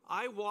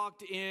I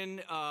walked in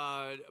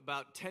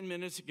about 10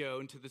 minutes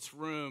ago into this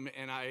room,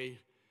 and I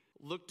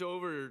looked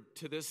over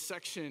to this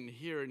section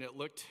here, and it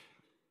looked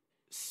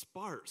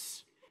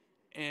sparse.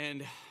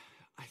 And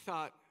I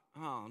thought,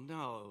 oh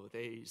no,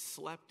 they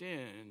slept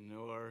in,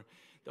 or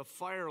the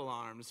fire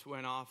alarms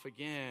went off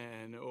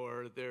again,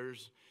 or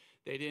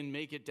they didn't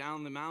make it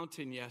down the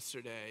mountain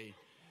yesterday.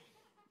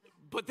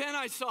 But then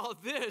I saw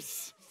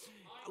this.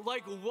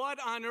 Like, what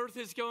on earth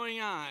is going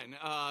on?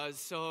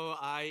 So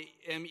I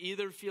am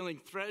either feeling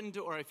threatened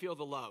or I feel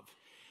the love.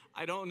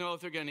 I don't know if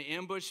they're going to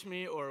ambush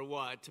me or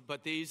what,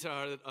 but these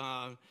are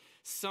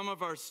some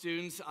of our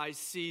students. I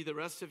see the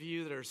rest of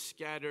you that are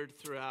scattered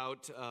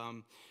throughout,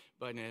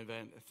 but in any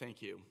event,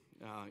 thank you.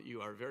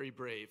 You are very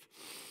brave.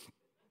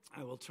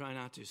 I will try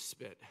not to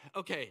spit.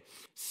 Okay,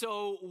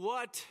 so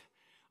what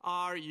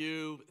are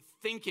you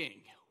thinking?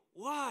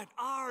 What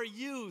are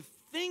you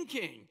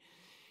thinking?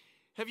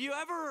 Have you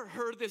ever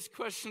heard this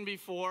question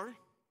before?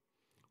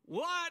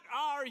 What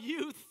are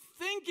you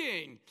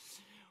thinking?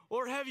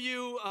 Or have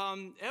you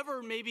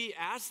ever maybe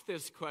asked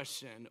this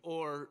question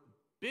or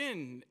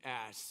been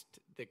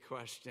asked the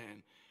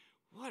question,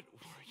 what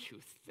were you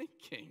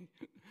thinking?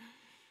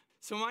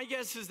 So my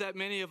guess is that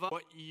many of us,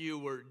 what you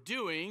were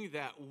doing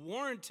that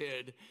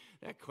warranted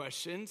that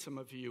question. Some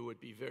of you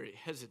would be very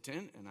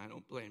hesitant, and I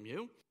don't blame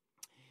you.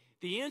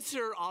 The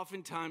answer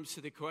oftentimes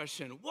to the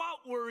question,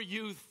 what were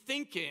you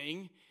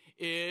thinking,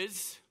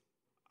 is,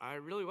 I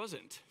really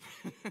wasn't.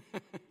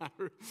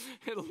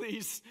 At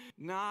least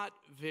not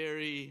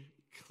very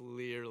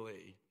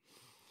clearly.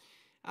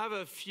 I have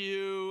a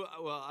few,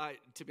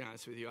 to be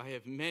honest with you, I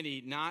have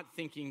many not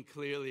thinking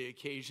clearly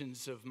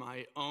occasions of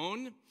my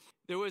own.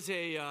 There was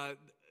a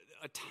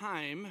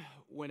time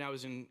when I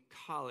was in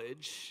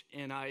college,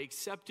 and I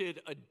accepted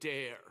a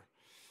dare.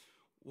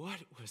 What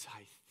was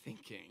I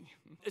thinking?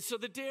 So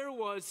the dare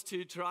was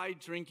to try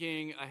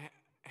drinking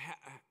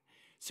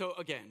So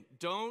again,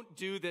 don't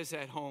do this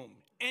at home.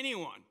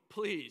 Anyone,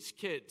 please,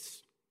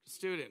 kids,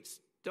 students,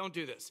 don't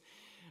do this.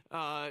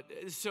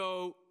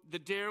 So the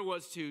dare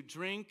was to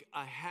drink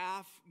a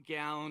half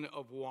gallon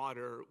of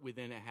water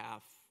within a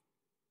half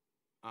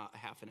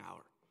an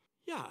hour.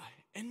 Yeah,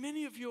 and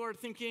many of you are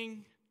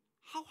thinking,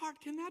 how hard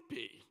can that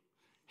be?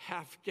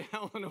 Half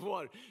gallon of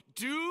water.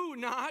 Do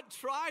not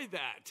try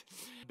that.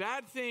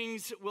 Bad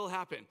things will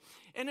happen.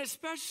 And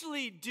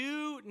especially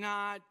do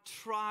not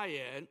try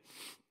it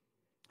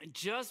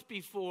just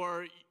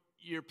before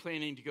you're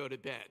planning to go to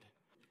bed,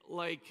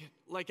 like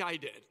I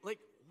did. Like,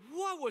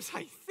 what was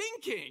I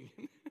thinking?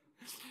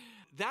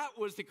 That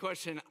was the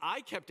question I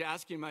kept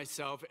asking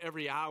myself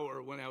every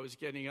hour when I was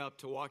getting up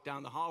to walk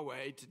down the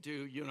hallway to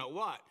do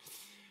you-know-what.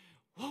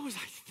 What was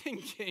I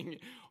thinking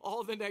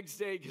all the next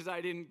day because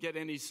I didn't get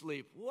any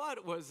sleep?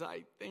 What was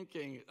I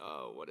thinking?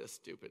 Oh, what a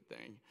stupid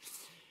thing.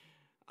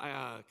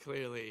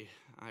 Clearly,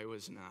 I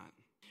was not.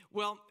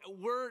 Well,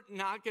 we're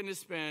not going to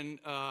spend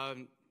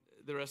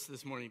the rest of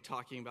this morning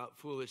talking about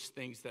foolish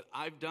things that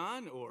I've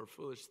done or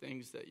foolish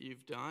things that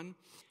you've done.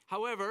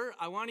 However,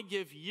 I want to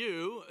give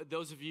you,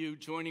 those of you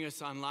joining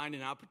us online,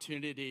 an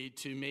opportunity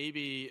to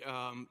maybe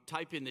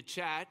type in the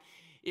chat.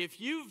 If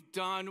you've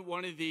done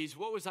one of these,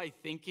 what was I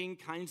thinking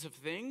kinds of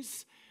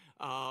things,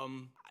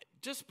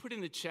 just put in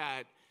the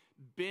chat,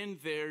 been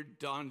there,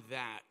 done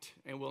that,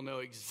 and we'll know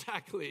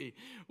exactly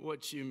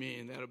what you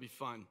mean. That'll be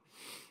fun.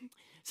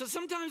 So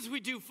sometimes we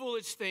do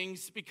foolish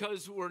things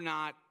because we're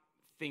not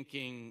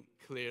thinking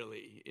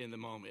clearly in the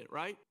moment,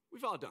 right?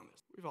 We've all done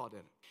this. We've all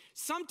done it.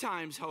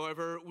 Sometimes,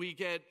 however, we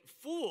get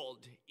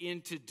fooled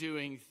into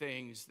doing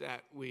things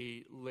that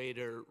we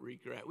later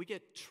regret. We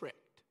get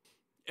tricked.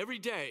 Every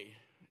day,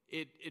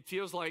 it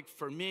feels like,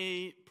 for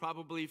me,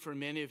 probably for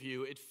many of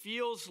you, it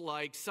feels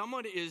like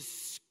someone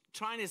is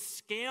trying to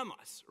scam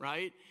us,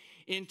 right?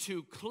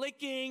 Into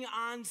clicking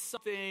on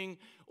something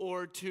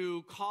or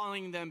to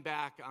calling them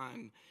back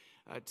on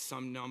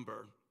some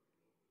number.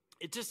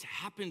 It just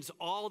happens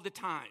all the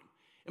time.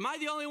 Am I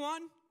the only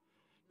one?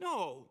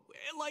 No,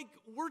 like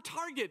we're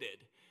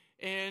targeted.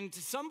 And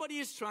somebody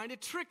is trying to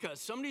trick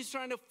us. Somebody's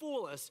trying to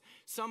fool us.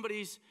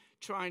 Somebody's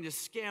trying to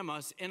scam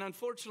us. And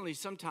unfortunately,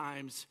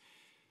 sometimes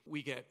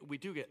we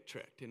do get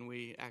tricked and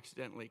we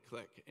accidentally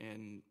click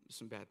and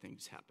some bad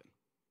things happen.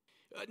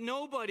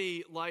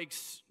 Nobody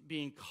likes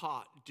being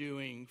caught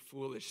doing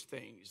foolish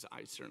things.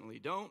 I certainly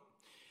don't.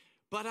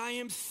 But I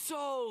am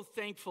so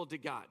thankful to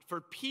God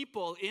for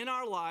people in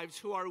our lives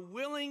who are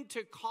willing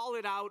to call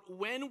it out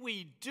when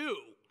we do,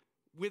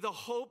 with a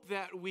hope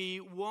that we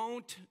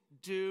won't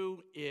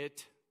do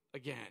it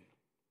again.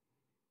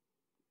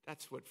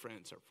 That's what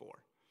friends are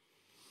for.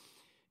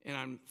 And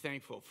I'm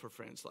thankful for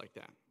friends like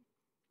that.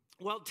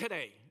 Well,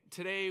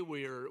 today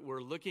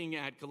we're looking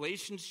at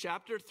Galatians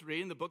chapter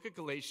 3 in the book of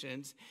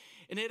Galatians,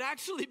 and it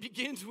actually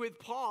begins with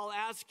Paul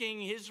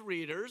asking his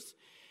readers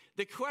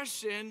the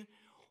question,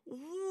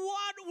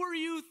 what were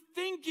you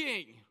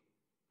thinking?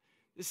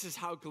 This is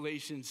how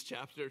Galatians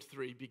chapter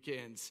 3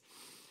 begins.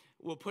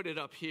 We'll put it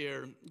up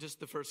here, just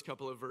the first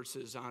couple of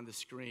verses on the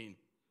screen.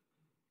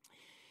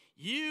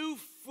 You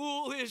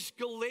foolish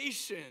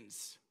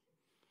Galatians,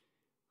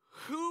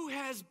 who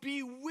has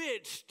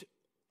bewitched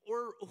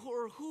or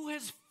who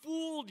has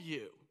fooled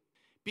you?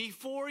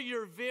 Before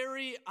your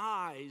very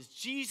eyes,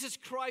 Jesus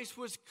Christ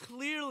was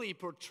clearly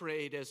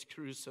portrayed as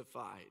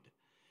crucified.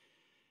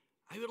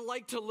 I would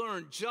like to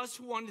learn just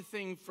one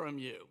thing from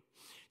you.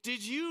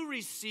 Did you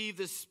receive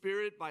the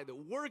Spirit by the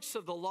works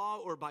of the law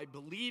or by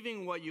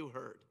believing what you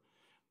heard?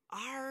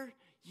 Are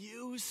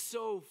you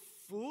so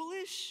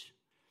foolish?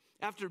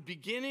 After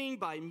beginning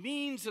by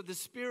means of the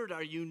Spirit,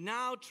 are you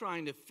now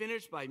trying to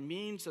finish by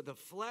means of the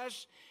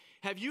flesh?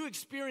 Have you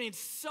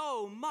experienced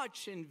so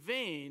much in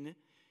vain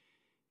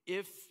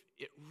if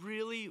it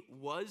really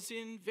was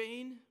in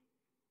vain?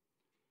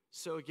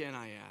 So again,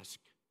 I ask,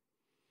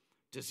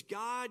 does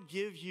God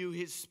give you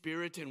his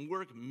Spirit and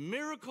work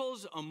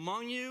miracles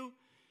among you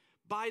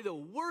by the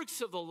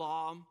works of the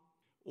law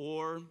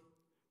or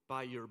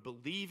by your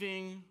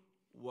believing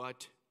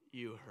what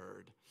you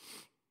heard?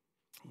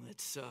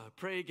 Let's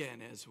pray again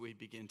as we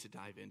begin to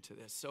dive into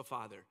this. So,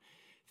 Father,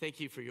 thank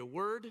you for your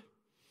word.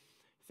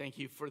 Thank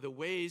you for the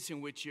ways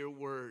in which your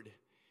word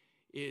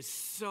is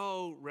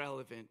so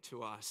relevant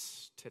to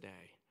us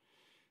today.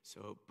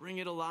 So bring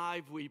it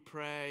alive, we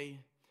pray.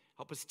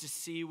 Help us to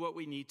see what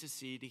we need to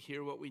see, to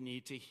hear what we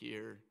need to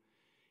hear,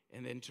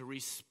 and then to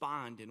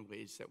respond in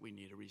ways that we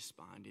need to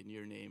respond in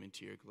your name and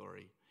to your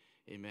glory.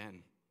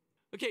 Amen.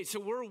 Okay, so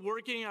we're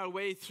working our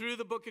way through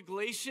the book of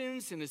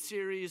Galatians in a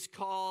series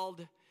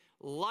called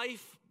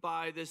Life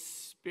by the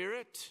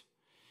Spirit.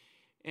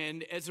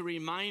 And as a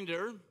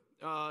reminder,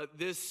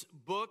 this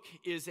book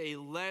is a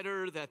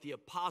letter that the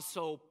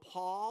Apostle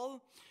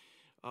Paul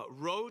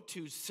wrote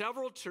to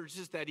several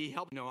churches that he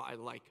helped. I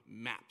like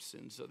maps,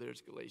 and so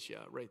there's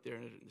Galatia right there,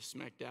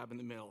 smack dab in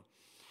the middle.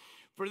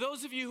 For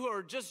those of you who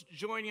are just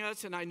joining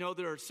us, and I know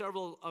there are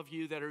several of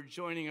you that are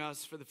joining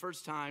us for the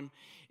first time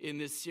in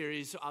this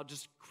series, I'll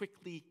just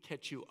quickly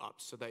catch you up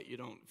so that you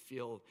don't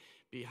feel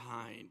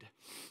behind.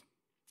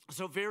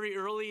 So very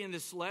early in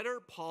this letter,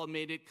 Paul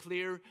made it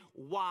clear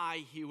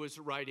why he was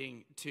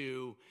writing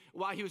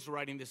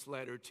this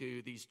letter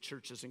to these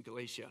churches in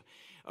Galatia.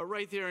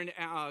 Right there in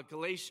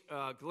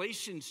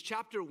Galatians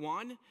chapter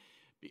 1,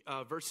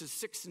 verses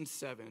 6 and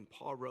 7,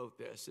 Paul wrote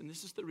this, and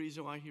this is the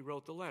reason why he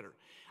wrote the letter.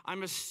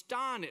 I'm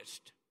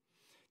astonished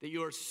that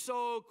you are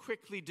so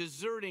quickly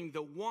deserting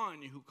the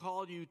one who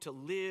called you to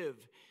live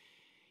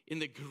in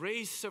the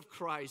grace of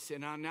Christ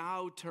and are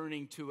now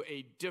turning to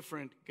a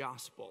different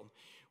gospel,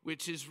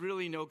 which is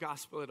really no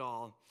gospel at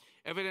all.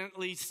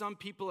 Evidently, some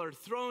people are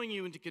throwing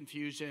you into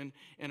confusion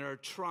and are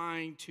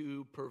trying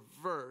to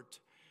pervert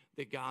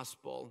the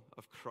gospel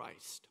of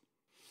Christ.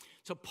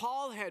 So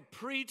Paul had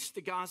preached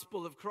the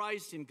gospel of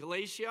Christ in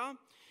Galatia,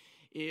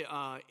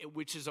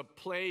 which is a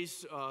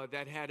place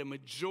that had a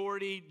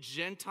majority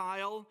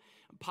Gentile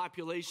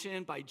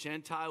population. By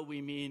Gentile,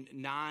 we mean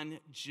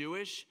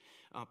non-Jewish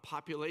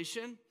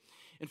population.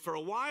 And for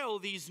a while,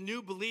 these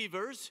new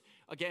believers,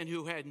 again,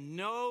 who had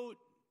no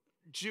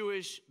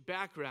Jewish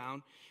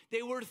background,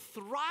 they were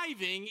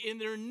thriving in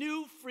their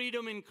new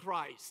freedom in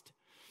Christ.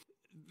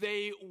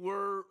 They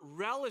were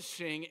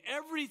relishing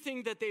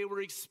everything that they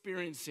were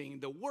experiencing,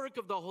 the work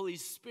of the Holy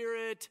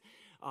Spirit,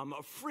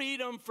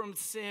 freedom from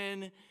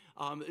sin,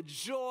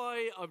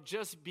 joy of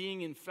just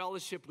being in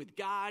fellowship with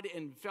God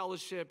and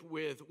fellowship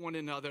with one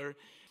another,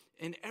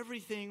 and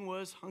everything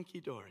was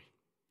hunky-dory.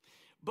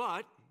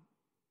 But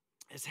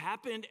as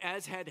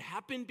had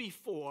happened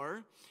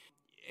before,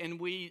 and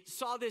we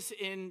saw this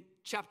in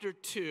chapter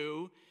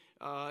 2,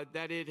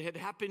 that it had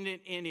happened in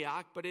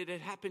Antioch, but it had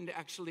happened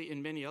actually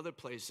in many other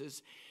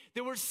places.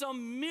 There were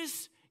some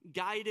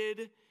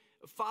misguided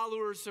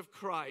followers of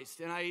Christ,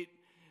 and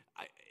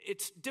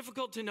it's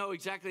difficult to know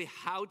exactly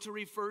how to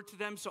refer to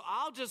them, so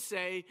I'll just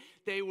say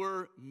they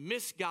were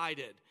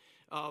misguided,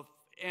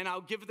 and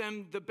I'll give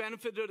them the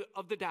benefit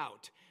of the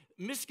doubt.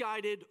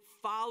 Misguided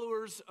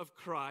followers of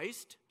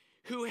Christ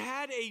who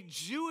had a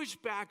Jewish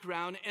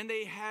background and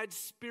they had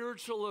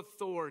spiritual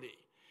authority.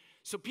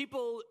 So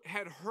people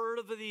had heard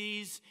of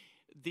these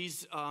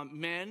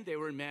men. They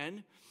were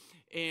men,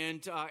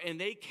 and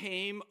they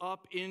came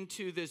up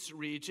into this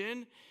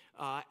region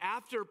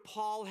after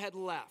Paul had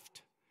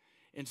left,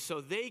 and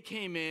so they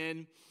came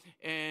in,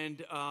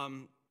 and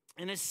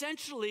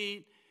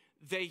essentially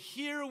they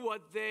hear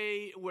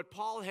what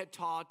Paul had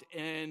taught,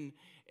 and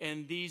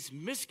these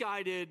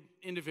misguided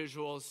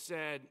individuals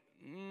said,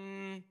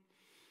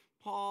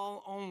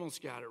 Paul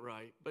almost got it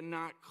right, but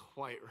not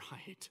quite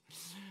right.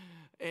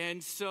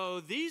 And so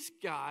these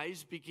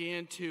guys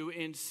began to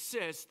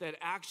insist that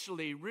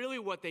actually really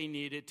what they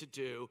needed to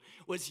do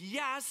was,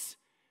 yes,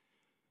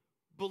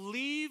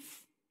 believe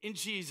in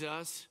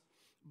Jesus,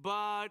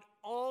 but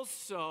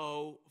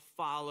also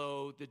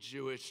follow the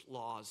Jewish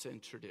laws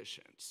and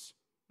traditions,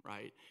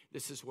 right?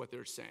 This is what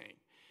they're saying.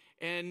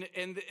 And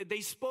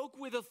they spoke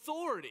with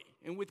authority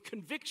and with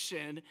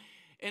conviction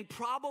and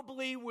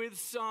probably with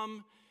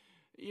some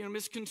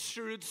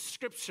misconstrued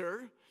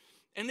scripture,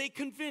 and they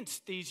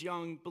convinced these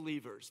young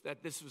believers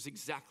that this was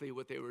exactly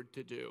what they were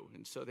to do.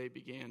 And so they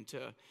began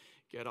to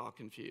get all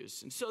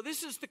confused. And so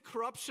this is the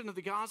corruption of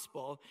the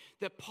gospel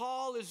that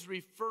Paul is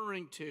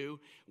referring to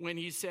when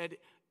he said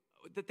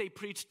that they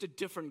preached a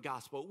different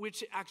gospel,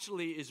 which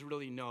actually is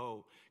really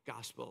no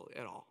gospel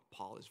at all.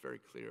 Paul is very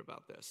clear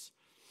about this.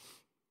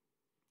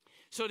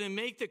 So to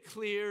make a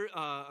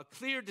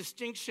clear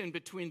distinction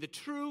between the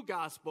true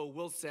gospel,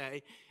 we'll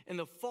say, and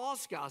the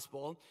false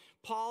gospel,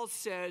 Paul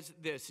says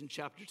this in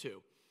chapter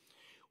 2.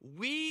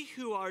 We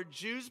who are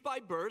Jews by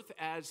birth,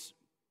 as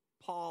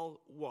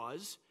Paul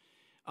was,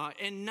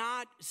 and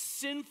not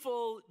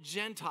sinful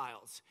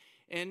Gentiles.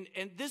 And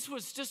this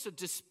was just a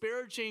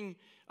disparaging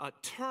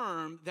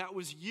term that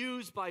was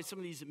used by some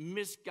of these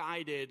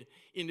misguided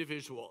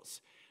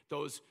individuals.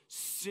 Those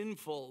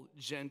sinful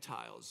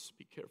Gentiles.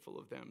 Be careful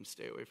of them.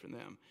 Stay away from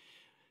them.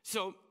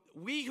 So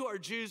we who are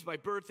Jews by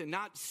birth and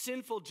not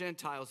sinful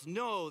Gentiles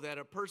know that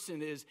a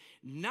person is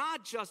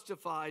not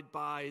justified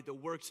by the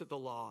works of the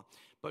law,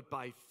 but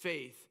by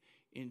faith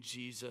in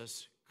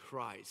Jesus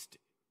Christ.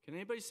 Can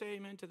anybody say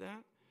amen to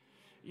that?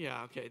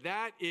 Yeah, okay.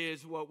 That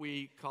is what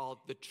we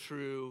call the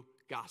true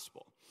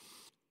gospel.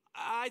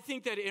 I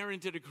think that Aaron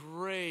did a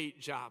great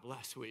job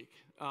last week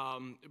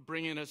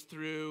bringing us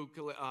through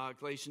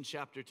Galatians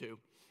chapter 2.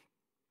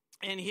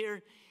 And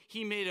here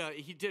he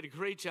did a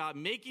great job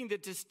making the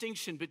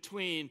distinction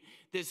between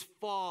this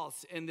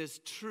false and this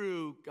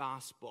true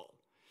gospel.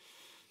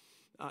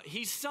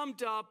 He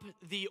summed up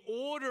the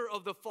order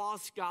of the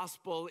false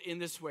gospel in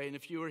this way. And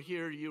if you were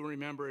here, you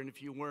remember. And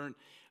if you weren't,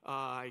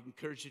 I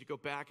encourage you to go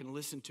back and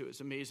listen to it.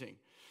 It's amazing.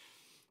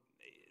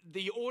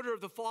 The order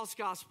of the false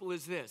gospel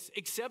is this: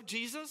 accept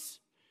Jesus,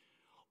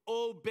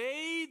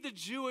 obey the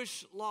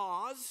Jewish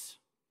laws,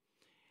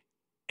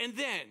 and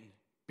then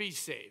be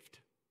saved.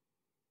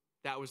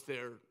 That was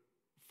their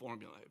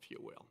formula, if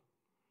you will.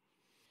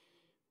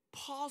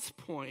 Paul's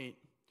point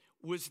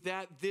was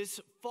that this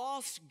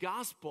false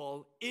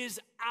gospel is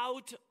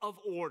out of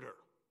order.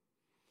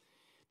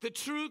 The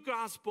true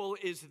gospel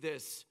is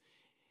this: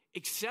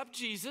 accept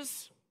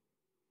Jesus,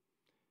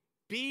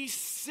 be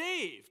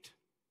saved,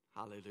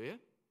 hallelujah,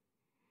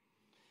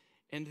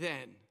 and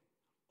then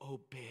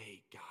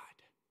obey God.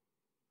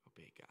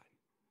 Obey God.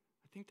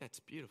 I think that's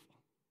beautiful.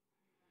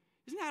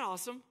 Isn't that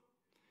awesome?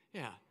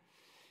 Yeah.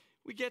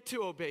 We get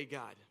to obey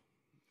God.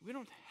 We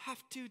don't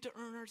have to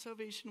earn our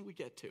salvation. We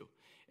get to.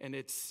 And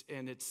it's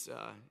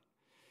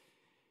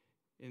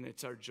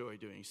our joy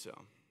doing so.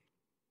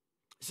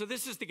 So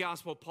this is the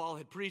gospel Paul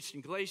had preached in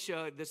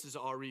Galatia. This is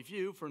our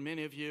review for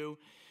many of you.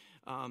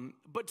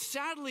 But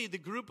sadly, the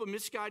group of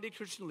misguided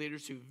Christian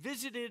leaders who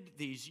visited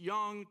these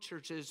young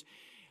churches,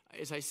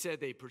 as I said,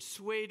 they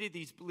persuaded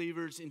these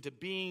believers into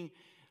being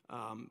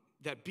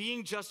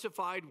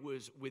justified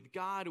with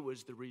God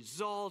was the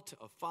result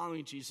of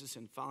following Jesus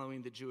and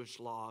following the Jewish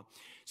law.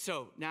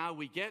 So now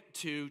we get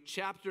to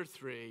chapter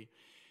 3.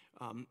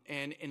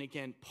 And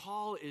again,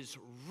 Paul is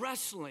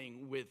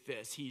wrestling with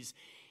this.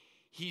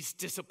 He's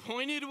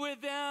disappointed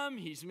with them.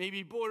 He's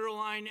maybe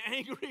borderline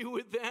angry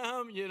with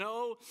them,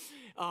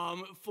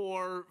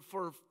 for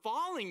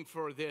falling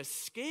for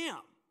this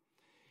scam.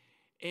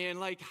 And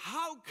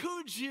how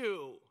could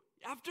you?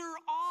 After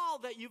all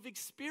that you've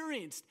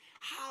experienced,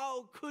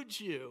 how could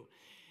you?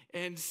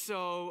 And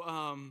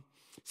so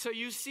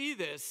you see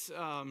this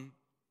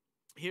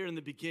here in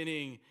the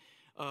beginning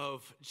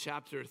of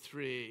chapter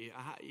 3.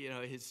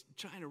 He's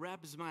trying to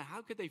wrap his mind.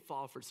 How could they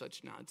fall for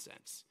such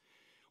nonsense?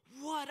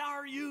 What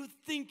are you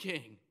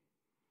thinking?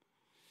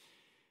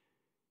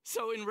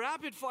 So in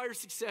rapid fire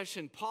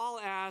succession, Paul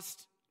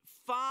asked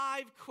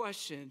 5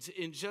 questions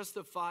in just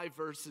the 5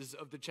 verses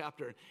of the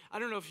chapter. I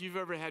don't know if you've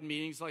ever had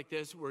meetings like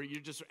this where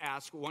you just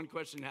ask one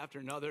question after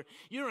another.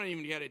 You don't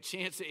even get a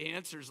chance to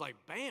answer. It's like,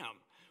 bam,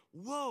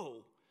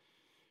 whoa,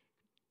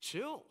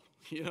 chill,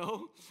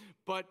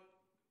 But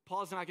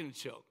Paul's not going to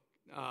chill.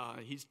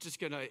 He's just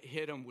going to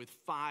hit them with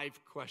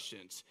 5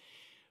 questions.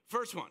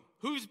 First one,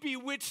 who's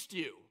bewitched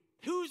you?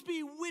 Who's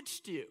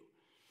bewitched you?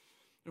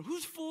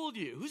 Who's fooled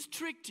you? Who's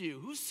tricked you?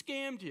 Who's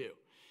scammed you?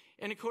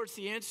 And of course,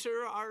 the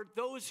answer are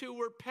those who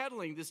were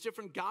peddling this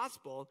different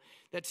gospel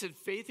that said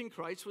faith in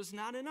Christ was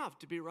not enough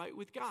to be right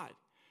with God.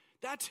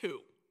 That's who.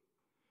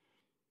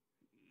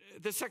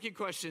 The second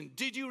question,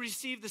 did you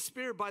receive the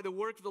Spirit by the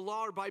work of the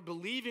law or by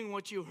believing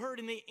what you heard?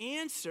 And the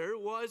answer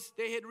was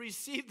they had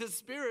received the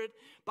Spirit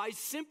by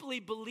simply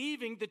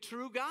believing the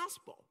true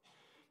gospel.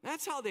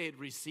 That's how they had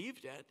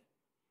received it.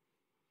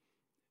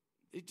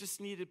 They just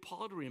needed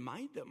Paul to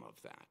remind them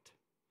of that.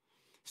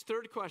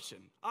 Third question,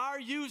 are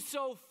you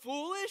so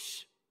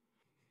foolish?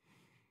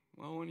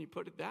 Well, when you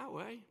put it that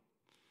way,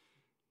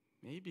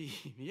 maybe.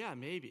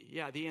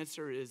 Yeah, the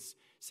answer is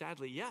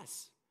sadly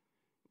yes,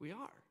 we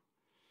are.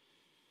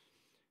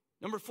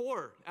 Number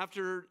 4,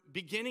 after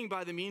beginning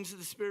by the means of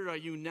the Spirit, are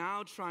you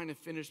now trying to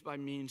finish by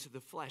means of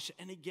the flesh?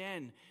 And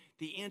again,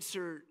 the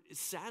answer is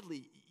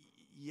sadly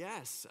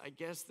yes. I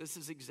guess this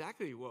is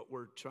exactly what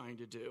we're trying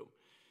to do.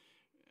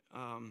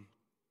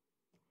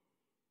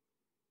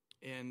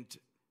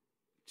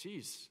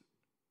 Geez,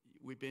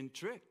 we've been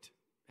tricked,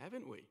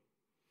 haven't we?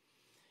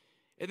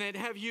 And then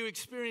have you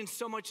experienced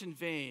so much in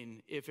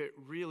vain if it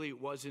really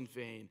was in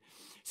vain?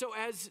 So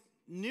as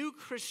new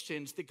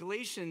Christians, the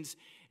Galatians,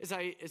 as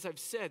I've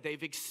said,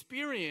 they've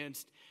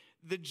experienced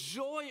the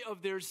joy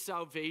of their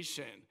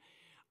salvation.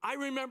 I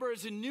remember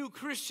as a new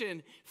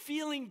Christian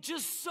feeling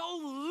just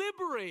so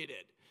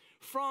liberated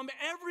from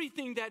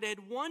everything that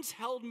had once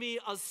held me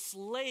a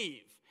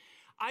slave.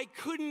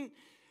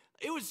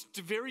 It was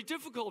very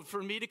difficult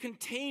for me to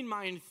contain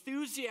my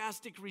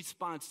enthusiastic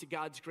response to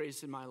God's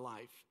grace in my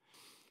life.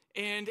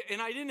 And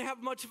I didn't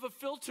have much of a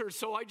filter,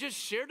 so I just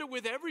shared it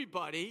with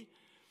everybody.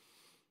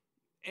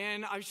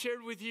 And I've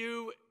shared with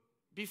you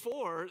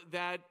before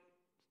that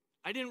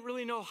I didn't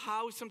really know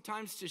how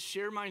sometimes to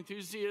share my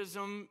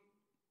enthusiasm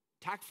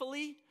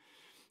tactfully.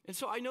 And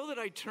so I know that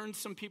I turned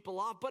some people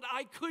off, but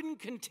I couldn't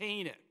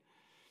contain it.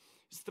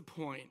 It's the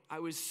point. I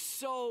was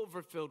so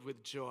overfilled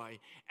with joy,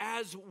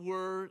 as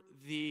were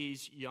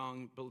these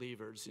young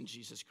believers in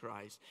Jesus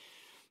Christ.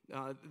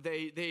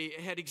 They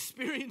had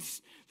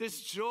experienced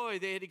this joy.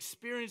 They had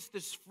experienced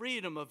this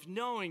freedom of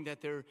knowing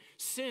that their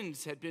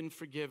sins had been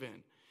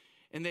forgiven.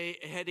 And they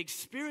had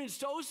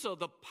experienced also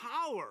the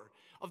power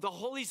of the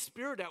Holy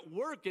Spirit at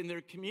work in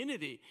their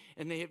community.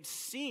 And they have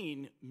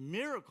seen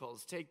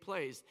miracles take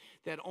place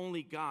that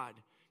only God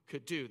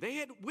could do. They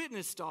had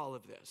witnessed all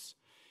of this.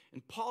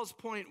 And Paul's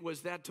point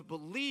was that to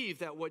believe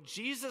that what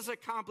Jesus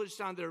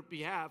accomplished on their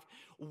behalf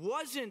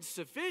wasn't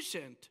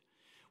sufficient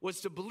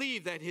was to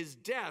believe that his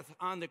death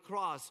on the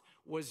cross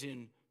was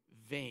in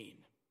vain,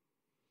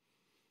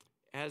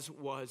 as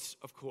was,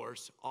 of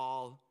course,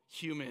 all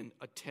human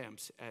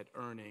attempts at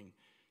earning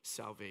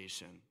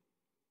salvation.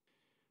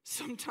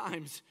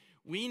 Sometimes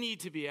we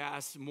need to be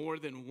asked more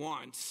than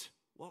once,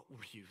 what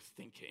were you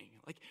thinking?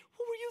 Like,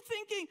 what were you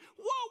thinking?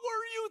 What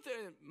were you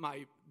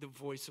thinking? The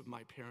voice of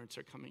my parents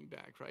are coming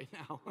back right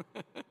now.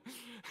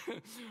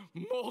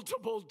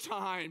 Multiple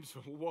times,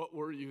 what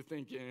were you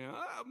thinking?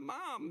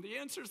 Mom, the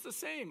answer's the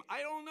same.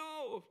 I don't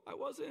know.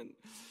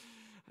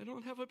 I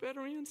don't have a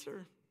better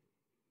answer.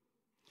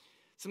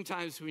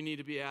 Sometimes we need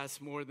to be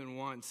asked more than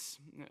once.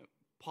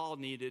 Paul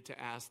needed to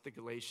ask the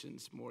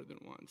Galatians more than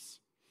once.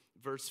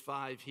 Verse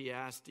 5, he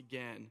asked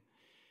again,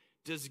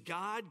 does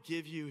God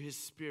give you his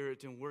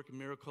Spirit and work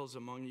miracles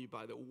among you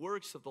by the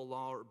works of the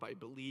law or by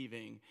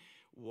believing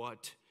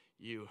what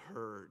you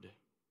heard?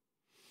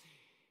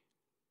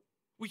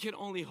 We can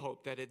only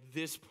hope that at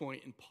this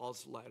point in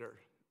Paul's letter,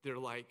 they're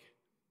like,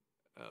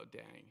 oh,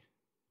 dang,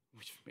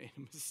 we've made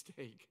a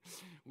mistake.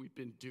 We've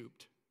been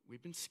duped.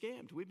 We've been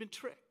scammed. We've been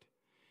tricked.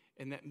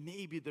 And that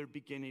maybe they're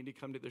beginning to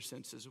come to their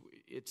senses.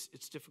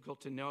 It's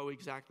difficult to know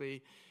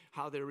exactly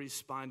how they're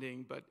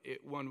responding, but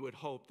one would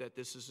hope that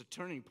this is a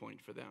turning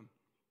point for them.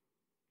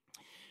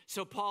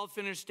 So Paul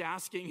finished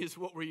asking his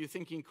what were you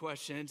thinking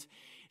questions.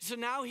 So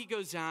now he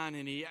goes on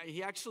and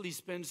he actually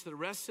spends the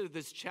rest of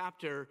this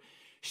chapter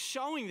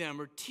showing them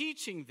or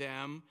teaching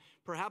them,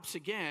 perhaps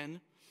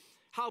again,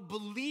 how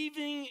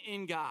believing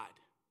in God,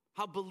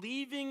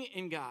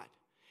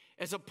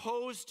 as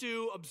opposed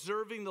to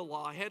observing the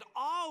law, had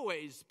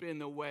always been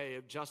the way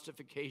of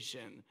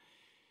justification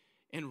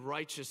and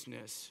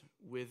righteousness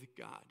with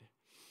God.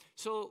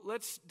 So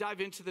let's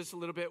dive into this a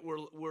little bit.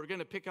 We're going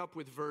to pick up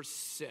with verse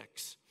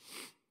 6.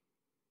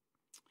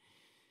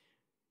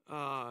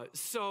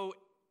 So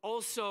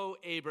also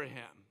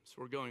Abraham. So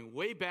we're going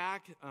way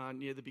back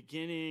near the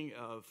beginning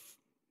of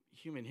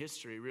human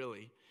history,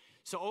 really.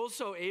 So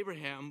also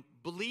Abraham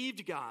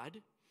believed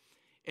God,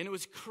 and it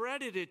was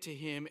credited to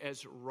him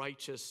as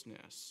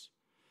righteousness.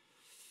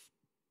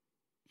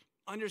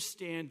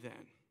 Understand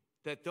then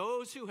that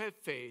those who have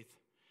faith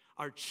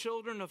are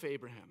children of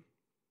Abraham.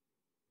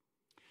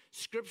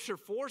 Scripture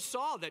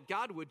foresaw that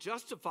God would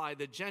justify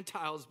the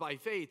Gentiles by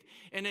faith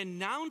and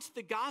announced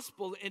the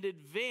gospel in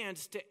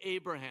advance to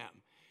Abraham.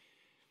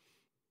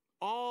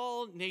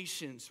 All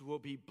nations will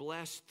be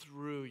blessed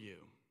through you.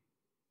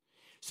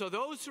 So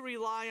those who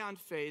rely on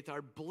faith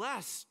are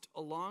blessed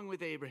along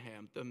with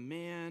Abraham, the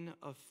man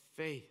of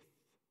faith.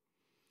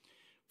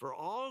 For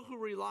all who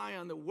rely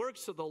on the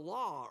works of the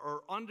law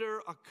are under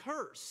a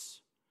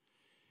curse.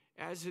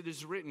 As it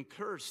is written,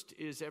 cursed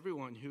is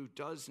everyone who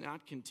does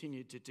not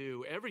continue to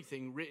do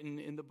everything written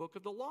in the book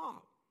of the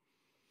law.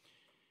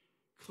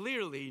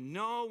 Clearly,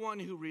 no one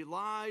who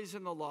relies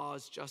on the law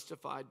is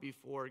justified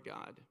before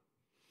God,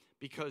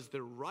 because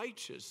the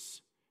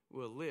righteous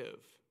will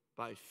live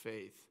by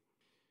faith.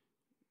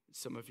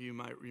 Some of you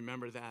might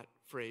remember that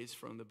phrase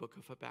from the book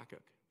of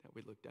Habakkuk that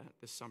we looked at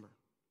this summer.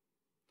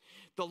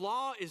 The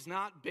law is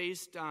not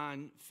based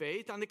on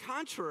faith. On the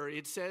contrary,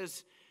 it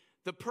says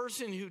the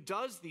person who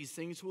does these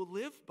things will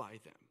live by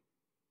them.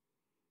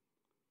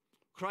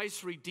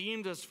 Christ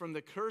redeemed us from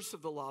the curse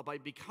of the law by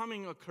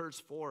becoming a curse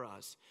for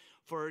us.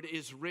 For it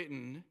is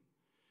written,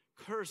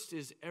 cursed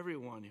is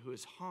everyone who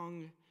is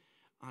hung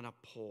on a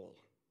pole.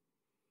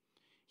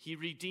 He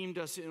redeemed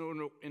us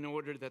in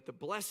order that the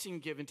blessing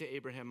given to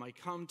Abraham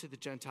might come to the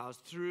Gentiles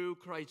through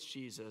Christ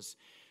Jesus,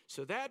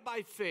 so that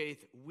by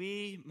faith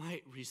we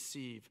might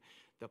receive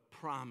the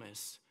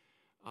promise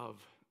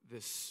of the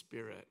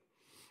Spirit.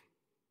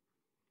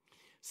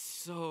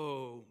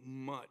 So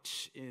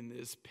much in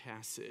this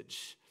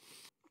passage.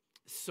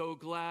 So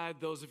glad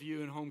those of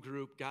you in home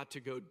group got to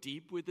go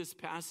deep with this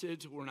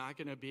passage. We're not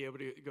going to be able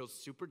to go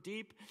super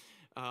deep,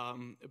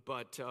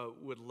 but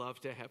would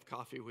love to have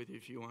coffee with you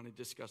if you want to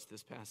discuss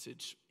this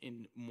passage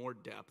in more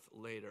depth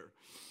later.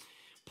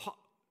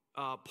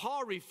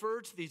 Paul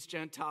referred to these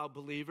Gentile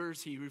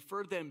believers. He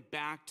referred them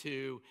back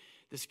to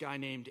this guy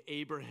named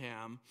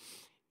Abraham.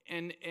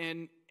 And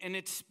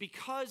it's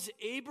because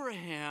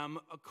Abraham,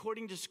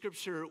 according to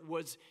Scripture,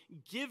 was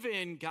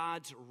given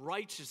God's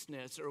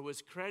righteousness, or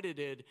was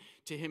credited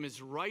to him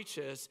as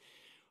righteous,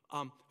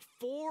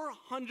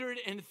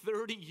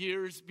 430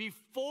 years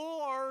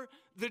before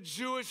the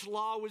Jewish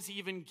law was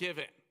even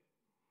given.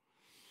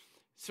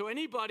 So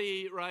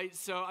anybody, right?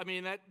 So, I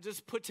mean, that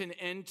just puts an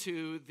end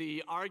to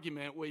the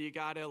argument where you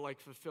got to,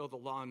 fulfill the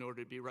law in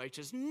order to be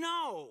righteous.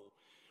 No!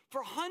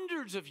 For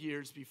hundreds of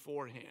years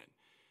beforehand,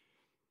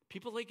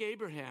 people like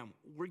Abraham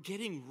were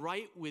getting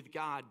right with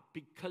God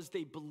because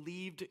they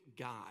believed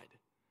God,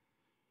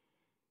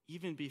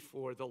 even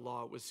before the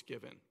law was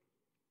given.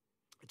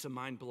 It's a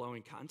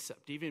mind-blowing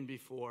concept, even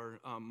before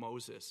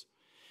Moses.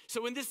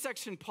 So in this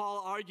section,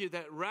 Paul argued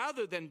that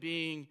rather than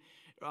being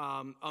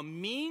a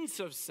means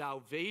of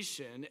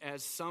salvation,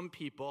 as some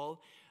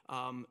people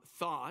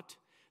thought,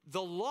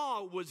 the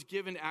law was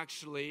given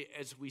actually,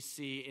 as we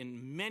see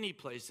in many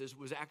places,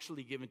 was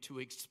actually given to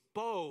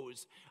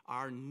expose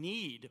our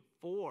need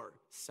for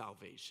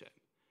salvation.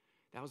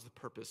 That was the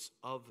purpose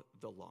of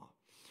the law.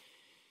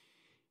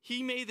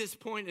 He made this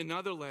point in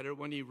another letter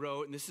when he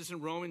wrote, and this is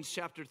in Romans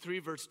chapter 3,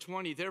 verse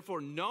 20, "Therefore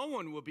no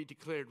one will be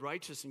declared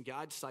righteous in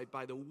God's sight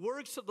by the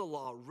works of the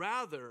law.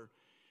 Rather,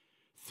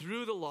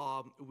 through the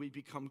law, we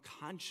become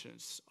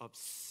conscious of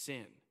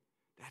sin."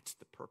 That's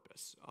the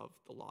purpose of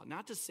the law.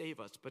 Not to save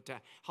us, but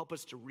to help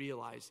us to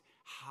realize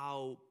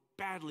how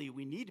badly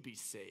we need to be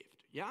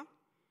saved. Yeah?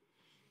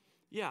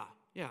 Yeah,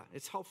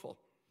 it's helpful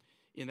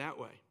in that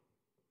way.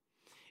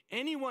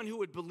 Anyone who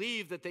would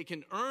believe that they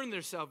can earn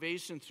their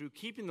salvation through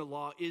keeping the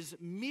law is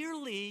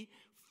merely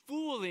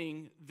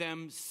fooling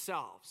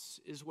themselves,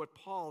 is what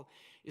Paul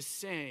is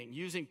saying.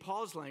 Using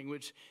Paul's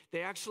language,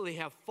 they actually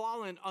have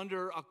fallen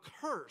under a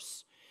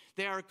curse.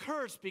 They are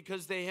cursed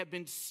because they have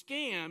been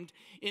scammed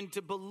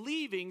into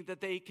believing that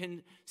they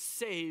can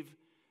save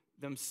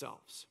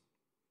themselves.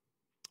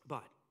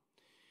 But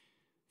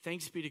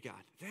thanks be to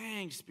God.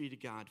 Thanks be to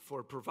God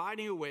for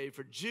providing a way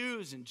for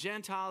Jews and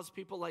Gentiles,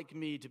 people like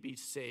me, to be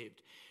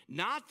saved.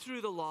 Not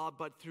through the law,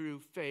 but through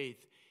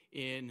faith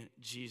in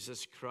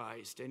Jesus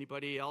Christ.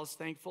 Anybody else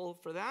thankful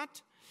for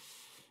that?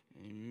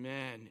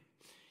 Amen.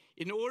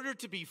 In order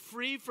to be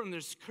free from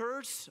this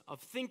curse of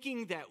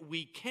thinking that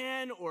we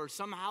can, or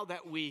somehow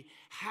that we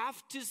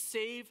have to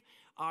save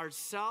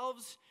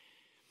ourselves,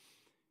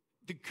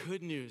 the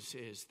good news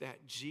is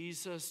that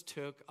Jesus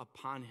took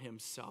upon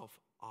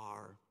himself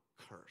our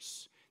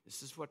curse.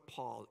 This is what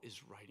Paul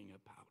is writing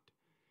about.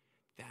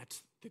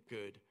 That's the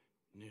good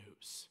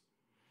news.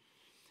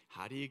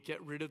 How do you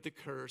get rid of the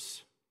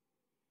curse?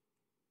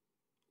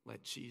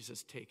 Let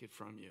Jesus take it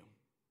from you.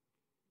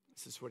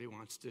 This is what he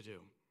wants to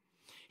do.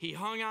 He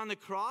hung on the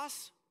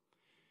cross.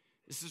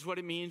 This is what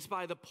it means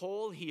by the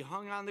pole. He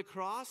hung on the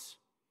cross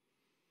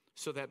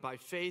so that by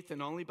faith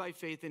and only by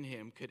faith in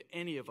him could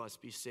any of us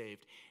be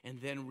saved and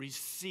then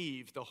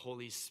receive the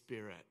Holy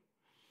Spirit.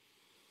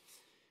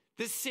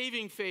 This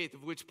saving faith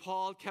of which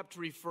Paul kept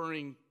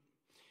referring,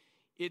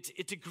 it's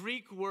a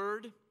Greek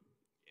word.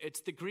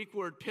 It's the Greek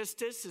word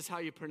pistis is how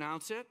you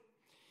pronounce it.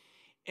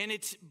 And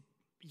it's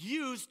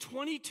used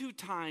 22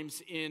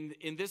 times in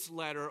this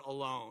letter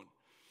alone.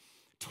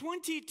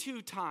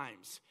 22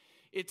 times.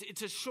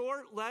 It's a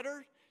short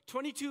letter.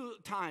 22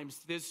 times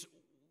this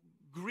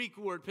Greek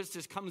word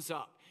pistis comes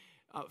up.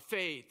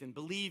 Faith and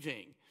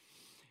believing.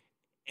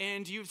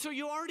 And so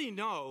you already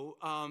know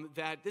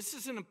that this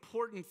is an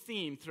important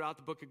theme throughout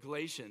the book of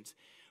Galatians.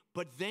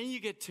 But then you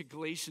get to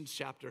Galatians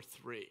chapter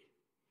 3.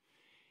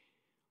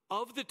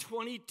 Of the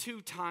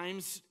 22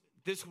 times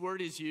this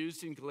word is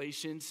used in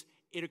Galatians,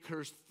 it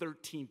occurs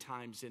 13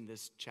 times in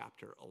this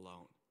chapter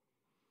alone.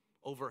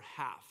 Over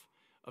half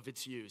of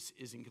its use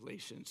is in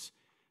Galatians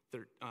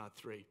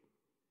 3.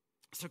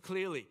 So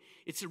clearly,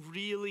 it's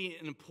really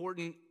an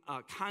important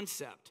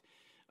concept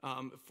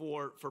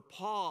for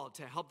Paul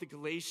to help the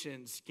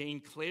Galatians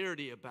gain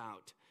clarity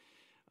about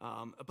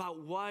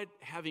what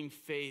having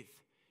faith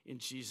in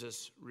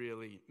Jesus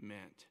really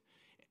meant.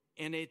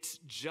 And it's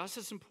just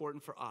as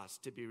important for us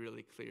to be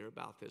really clear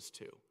about this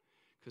too,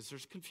 because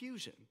there's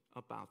confusion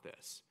about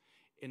this.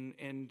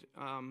 And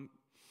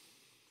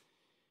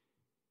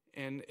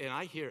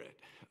I hear it,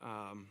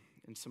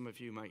 and some of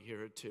you might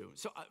hear it too.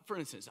 So, for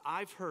instance,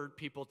 I've heard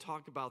people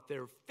talk about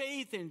their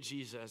faith in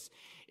Jesus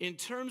in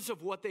terms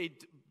of what they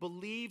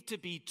believe to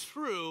be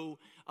true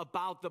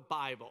about the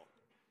Bible.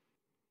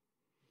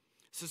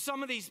 So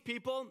some of these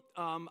people,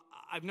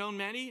 I've known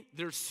many,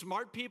 they're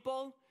smart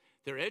people,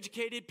 they're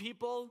educated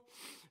people,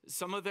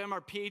 some of them are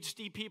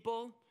PhD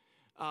people.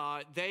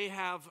 They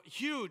have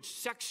huge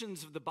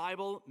sections of the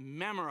Bible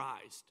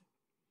memorized.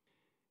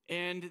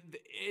 And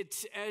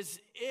it's as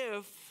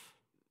if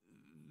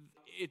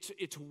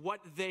it's what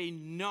they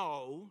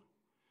know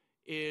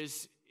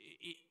is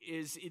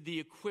the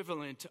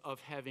equivalent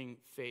of having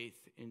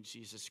faith in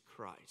Jesus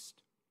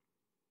Christ.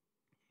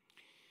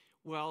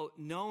 Well,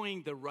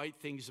 knowing the right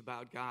things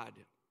about God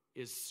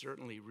is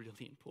certainly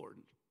really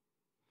important.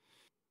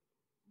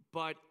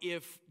 But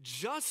if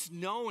just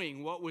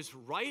knowing what was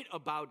right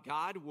about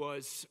God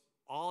was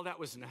all that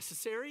was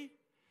necessary,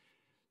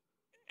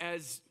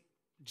 as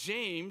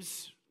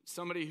James,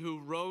 somebody who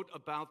wrote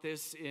about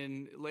this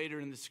later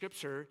in the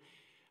scripture,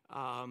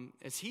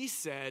 as he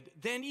said,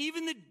 then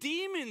even the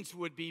demons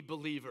would be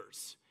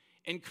believers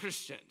and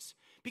Christians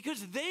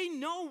because they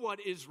know what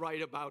is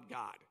right about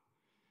God.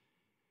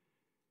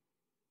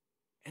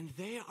 And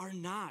they are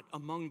not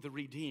among the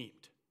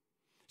redeemed.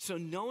 So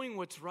knowing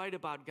what's right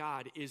about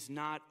God is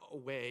not a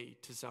way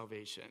to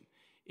salvation.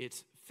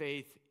 It's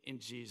faith in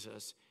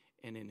Jesus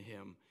and in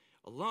him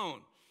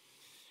alone.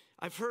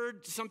 I've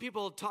heard some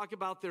people talk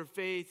about their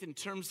faith in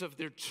terms of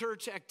their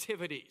church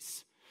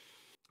activities.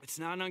 It's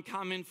not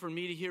uncommon for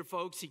me to hear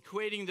folks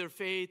equating their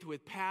faith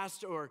with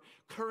past or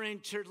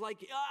current church,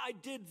 like, I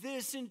did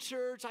this in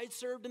church, I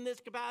served in this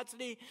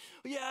capacity.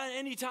 Yeah,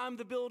 anytime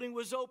the building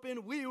was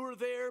open, we were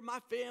there, my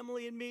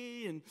family and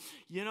me, and,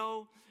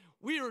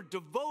 we were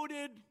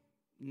devoted,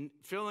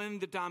 fill in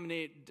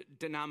the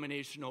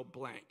denominational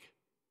blank.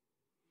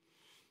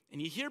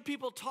 And you hear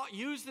people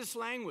use this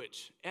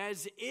language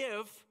as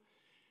if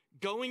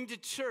going to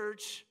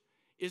church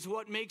is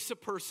what makes a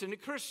person a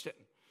Christian.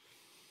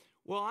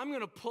 Well, I'm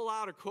going to pull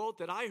out a quote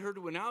that I heard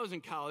when I was a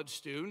college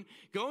student.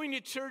 Going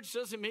to church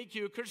doesn't make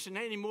you a Christian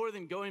any more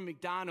than going to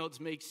McDonald's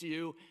makes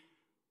you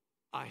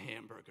a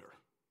hamburger.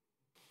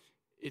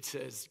 It's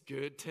as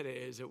good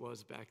today as it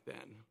was back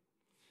then.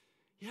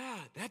 Yeah,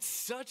 that's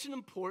such an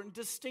important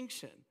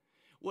distinction.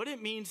 What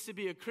it means to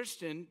be a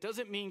Christian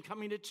doesn't mean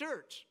coming to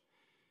church.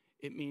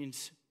 It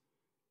means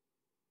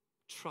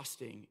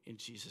trusting in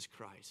Jesus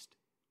Christ,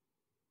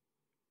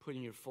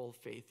 putting your full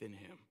faith in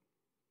him.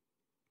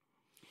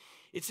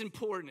 It's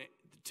important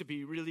to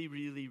be really,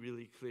 really,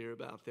 really clear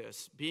about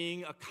this.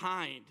 Being a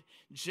kind,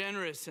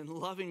 generous, and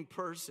loving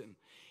person.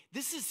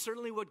 This is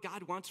certainly what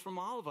God wants from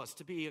all of us,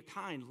 to be a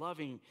kind,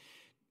 loving,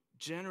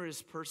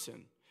 generous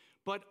person.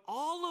 But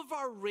all of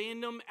our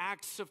random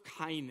acts of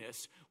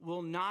kindness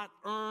will not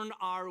earn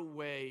our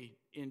way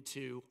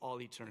into all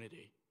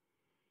eternity.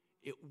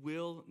 It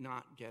will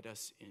not get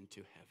us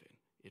into heaven.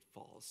 It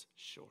falls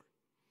short.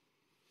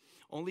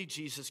 Only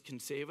Jesus can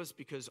save us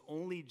because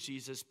only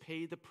Jesus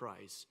paid the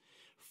price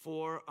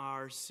for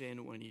our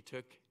sin when he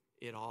took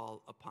it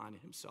all upon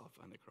himself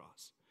on the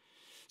cross.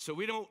 So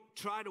we don't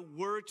try to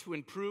work to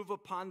improve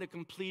upon the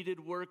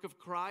completed work of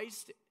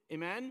Christ.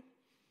 Amen?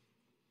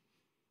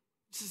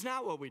 This is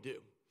not what we do.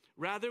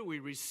 Rather, we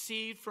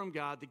receive from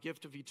God the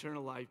gift of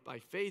eternal life by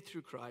faith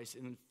through Christ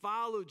and then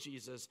follow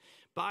Jesus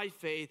by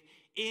faith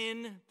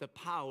in the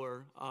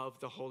power of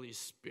the Holy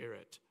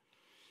Spirit.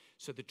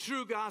 So the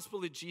true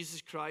gospel of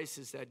Jesus Christ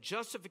is that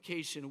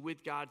justification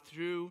with God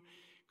through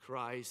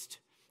Christ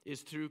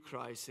is through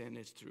Christ and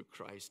is through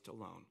Christ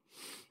alone.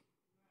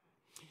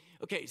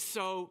 Okay,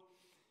 so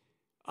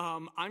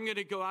I'm going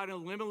to go out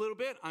on a limb a little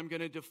bit. I'm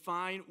going to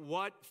define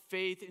what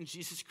faith in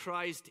Jesus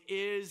Christ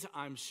is.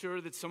 I'm sure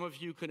that some of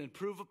you can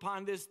improve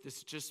upon this. This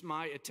is just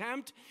my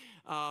attempt.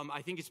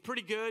 I think it's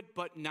pretty good,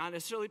 but not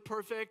necessarily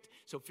perfect.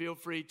 So feel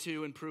free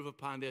to improve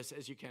upon this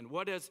as you can.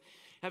 What does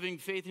having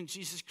faith in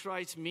Jesus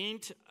Christ mean?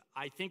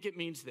 I think it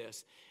means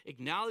this: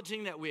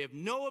 acknowledging that we have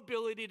no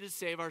ability to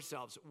save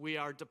ourselves. We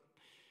are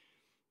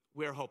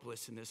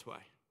hopeless in this way.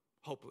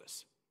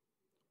 Hopeless.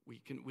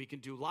 We can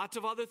do lots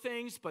of other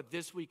things, but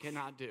this we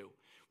cannot do.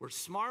 We're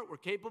smart, we're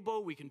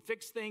capable, we can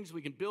fix things,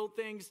 we can build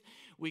things,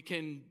 we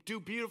can do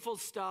beautiful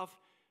stuff,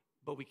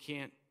 but we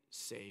can't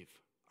save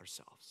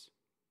ourselves.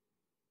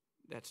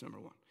 That's number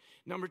one.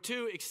 Number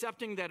two,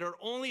 accepting that our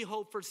only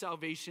hope for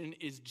salvation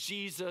is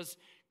Jesus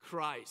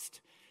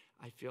Christ.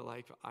 I feel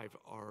like I've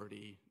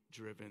already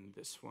driven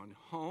this one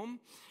home.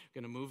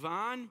 Going to move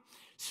on.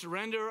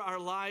 Surrender our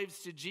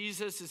lives to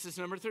Jesus. This is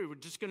number three. We're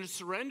just going to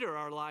surrender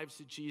our lives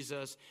to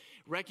Jesus,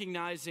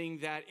 recognizing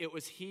that it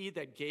was he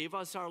that gave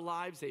us our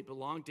lives. They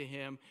belong to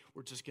him.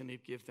 We're just going to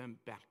give them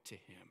back to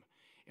him.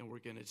 And we're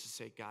going to just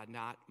say, God,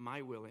 not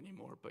my will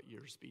anymore, but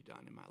yours be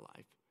done in my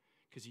life,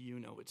 because you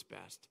know it's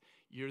best.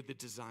 You're the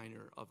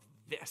designer of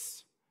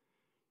this.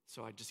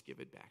 So I just give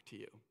it back to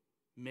you.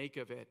 Make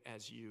of it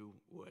as you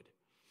would.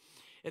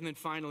 And then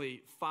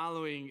finally,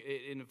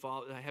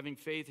 having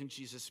faith in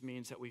Jesus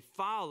means that we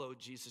follow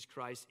Jesus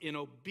Christ in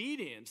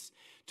obedience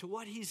to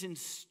what he's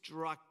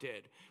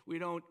instructed. We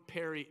don't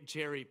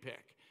cherry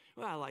pick.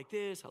 Well, I like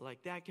this, I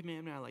like that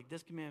commandment, I like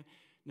this commandment.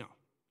 No,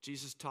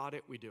 Jesus taught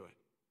it, we do it.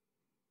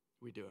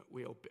 We do it,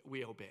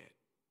 we obey it.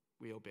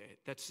 We obey it.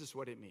 That's just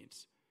what it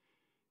means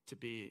to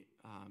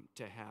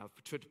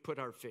put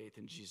our faith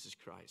in Jesus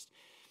Christ.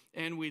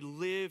 And we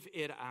live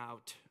it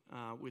out.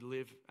 We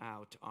live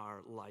out our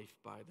life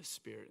by the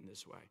Spirit in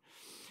this way.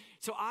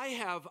 So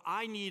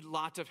I need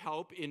lots of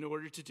help in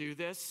order to do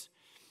this.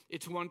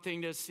 It's one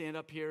thing to stand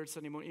up here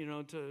Sunday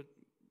morning, to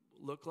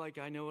look like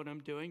I know what I'm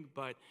doing,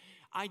 but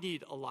I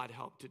need a lot of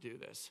help to do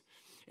this.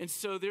 And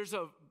so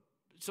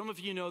some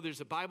of you know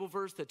there's a Bible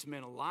verse that's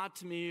meant a lot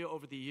to me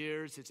over the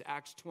years. It's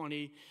Acts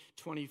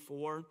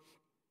 20:24.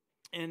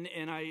 And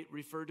I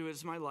refer to it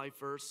as my life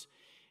verse.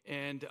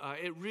 And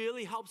it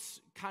really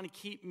helps kind of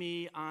keep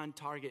me on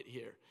target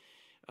here.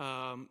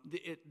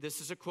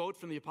 This is a quote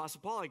from the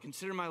Apostle Paul. I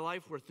consider my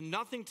life worth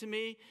nothing to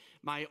me.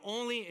 My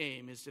only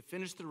aim is to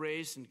finish the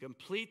race and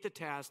complete the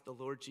task the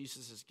Lord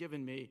Jesus has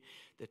given me,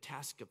 the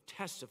task of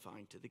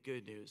testifying to the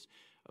good news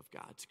of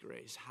God's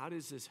grace. How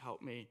does this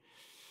help me?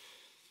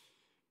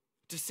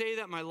 To say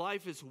that my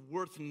life is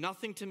worth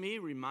nothing to me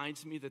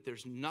reminds me that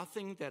there's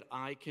nothing that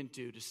I can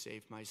do to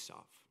save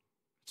myself.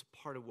 It's a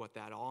part of what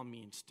that all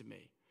means to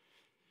me.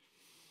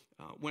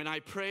 When I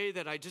pray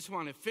that I just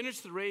want to finish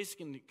the race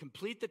and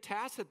complete the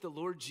task that the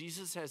Lord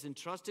Jesus has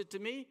entrusted to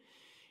me,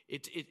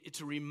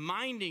 it's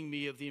reminding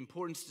me of the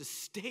importance to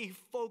stay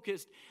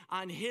focused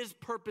on his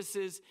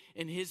purposes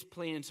and his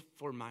plans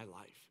for my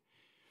life.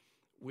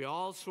 We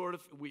all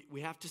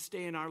we have to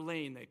stay in our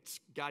lane that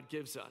God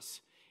gives us.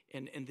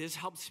 And this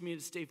helps me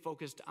to stay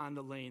focused on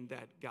the lane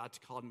that God's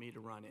called me to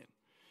run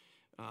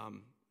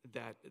in,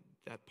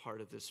 that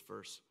part of this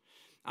verse.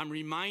 I'm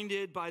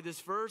reminded by this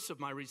verse of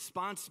my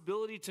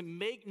responsibility to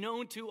make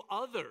known to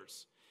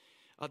others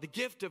the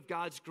gift of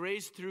God's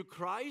grace through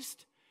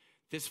Christ.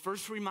 This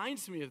verse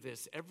reminds me of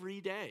this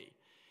every day.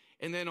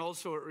 And then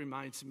also it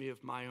reminds me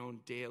of my own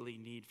daily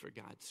need for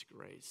God's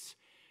grace.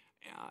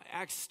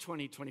 Acts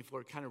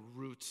 20:24 kind of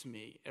roots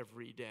me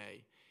every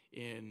day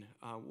in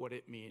what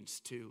it means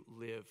to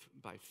live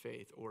by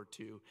faith or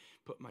to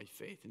put my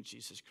faith in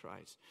Jesus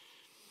Christ.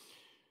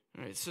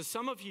 All right, so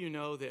some of you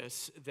know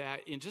this,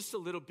 that in just a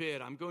little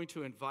bit, I'm going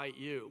to invite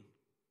you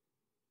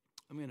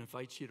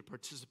to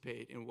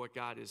participate in what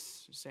God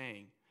is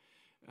saying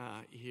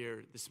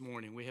here this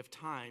morning. We have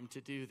time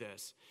to do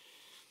this.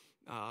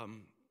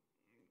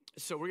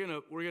 So we're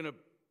gonna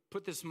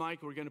put this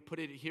mic, we're gonna put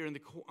it here in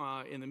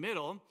the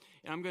middle,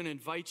 and I'm gonna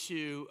invite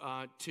you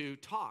to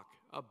talk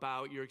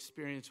about your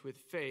experience with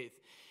faith.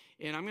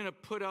 And I'm gonna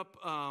put up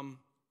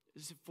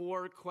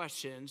 4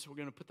 questions. We're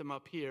going to put them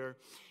up here.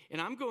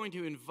 And I'm going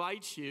to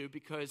invite you,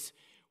 because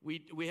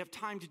we have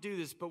time to do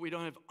this, but we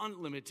don't have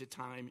unlimited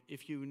time,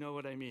 if you know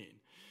what I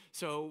mean.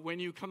 So when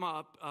you come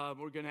up,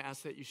 we're going to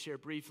ask that you share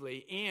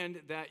briefly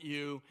and that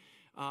you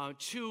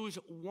choose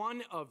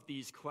one of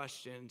these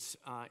questions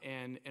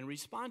and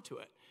respond to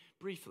it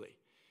briefly.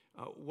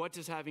 What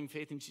does having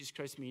faith in Jesus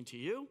Christ mean to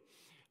you?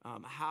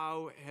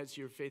 How has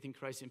your faith in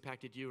Christ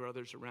impacted you or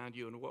others around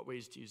you? In what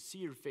ways do you see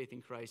your faith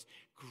in Christ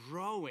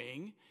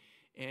growing?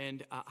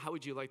 And how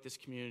would you like this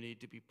community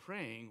to be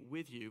praying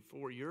with you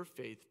for your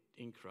faith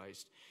in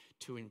Christ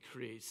to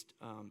increase?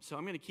 So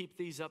I'm going to keep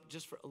these up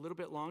just for a little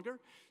bit longer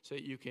so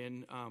that you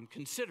can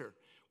consider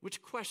which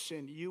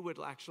question you would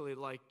actually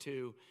like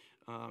to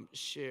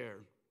share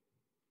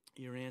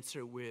your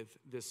answer with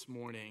this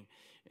morning.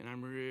 And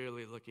I'm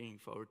really looking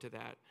forward to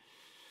that.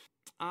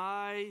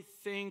 I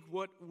think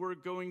what we're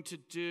going to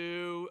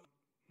do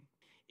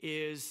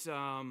is,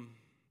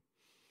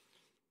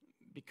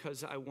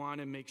 because I want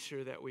to make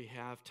sure that we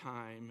have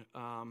time,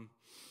 I'm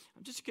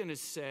just going to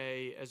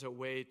say as a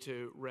way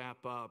to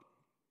wrap up,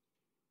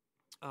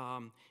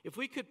 if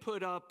we could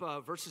put up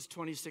verses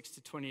 26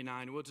 to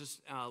 29, we'll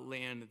just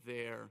land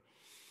there.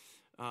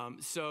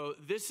 So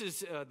this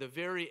is the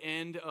very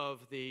end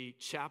of the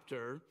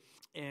chapter,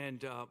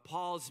 and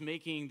Paul's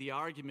making the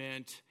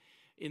argument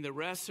in the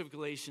rest of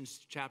Galatians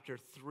chapter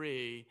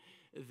 3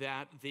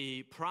 that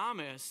the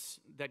promise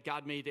that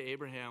God made to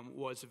Abraham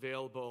was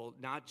available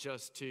not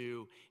just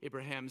to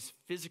Abraham's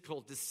physical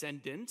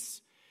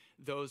descendants,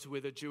 those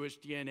with a Jewish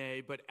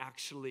DNA, but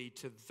actually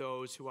to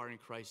those who are in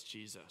Christ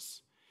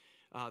Jesus.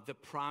 The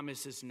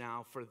promise is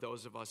now for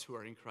those of us who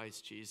are in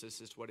Christ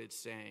Jesus, is what it's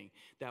saying.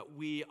 That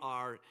we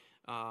are,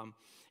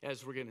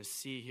 as we're going to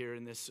see here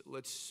in this,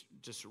 let's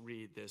just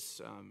read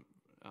this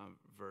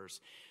verse.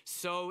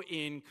 So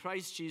in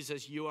Christ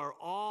Jesus, you are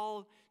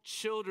all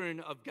children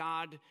of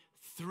God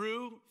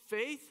through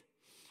faith.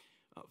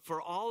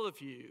 For all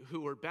of you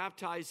who were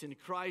baptized in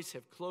Christ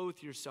have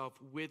clothed yourself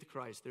with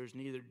Christ. There's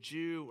neither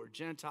Jew or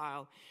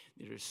Gentile,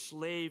 neither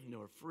slave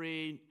nor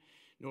free,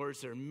 nor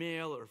is there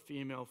male or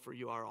female, for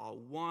you are all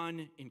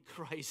one in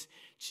Christ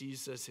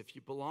Jesus. If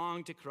you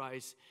belong to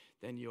Christ,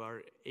 then you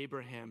are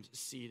Abraham's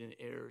seed and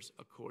heirs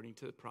according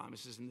to the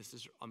promises. And this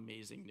is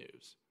amazing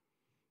news.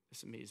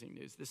 This amazing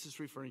news. This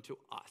is referring to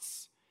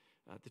us,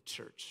 the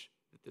church,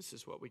 that this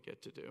is what we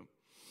get to do.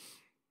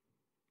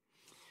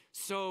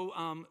 So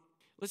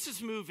let's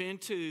just move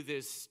into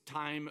this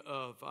time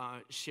of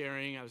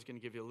sharing. I was going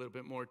to give you a little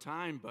bit more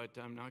time, but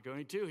I'm not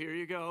going to. Here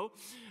you go.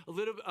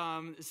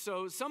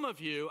 So some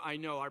of you, I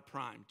know, are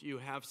primed. You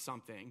have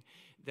something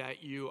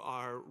that you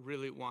are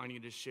really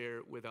wanting to share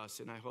with us,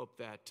 and I hope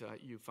that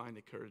you find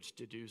the courage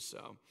to do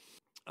so.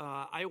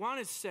 I want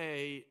to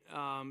say,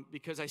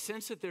 because I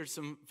sense that there's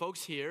some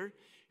folks here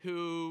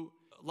who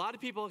a lot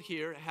of people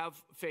here have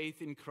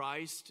faith in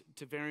Christ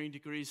to varying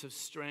degrees of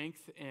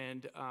strength,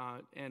 and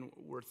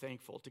we're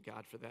thankful to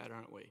God for that,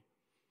 aren't we?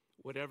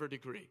 Whatever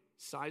degree.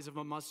 Size of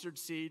a mustard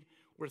seed,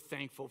 we're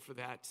thankful for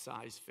that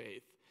size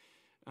faith.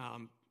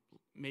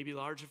 Maybe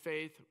larger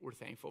faith, we're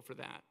thankful for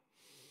that.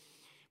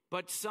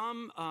 But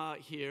some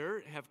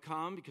here have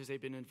come because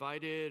they've been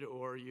invited,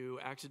 or you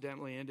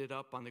accidentally ended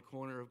up on the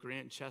corner of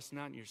Grant and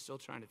Chestnut, and you're still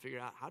trying to figure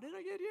out, how did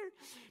I get here?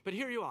 But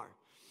here you are.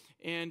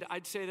 And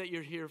I'd say that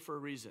you're here for a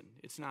reason.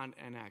 It's not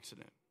an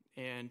accident.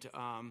 And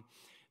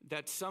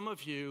that some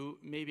of you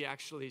maybe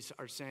actually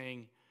are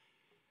saying,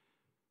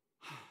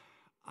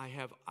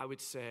 I would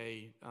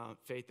say,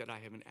 faith that I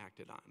haven't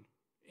acted on.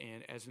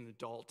 And as an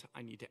adult,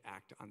 I need to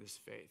act on this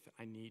faith.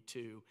 I need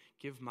to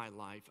give my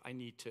life. I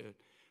need to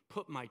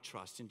put my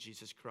trust in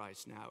Jesus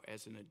Christ now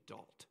as an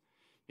adult.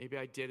 Maybe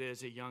I did it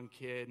as a young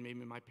kid.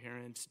 Maybe my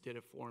parents did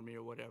it for me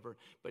or whatever.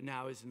 But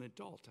now as an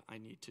adult, I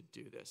need to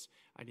do this.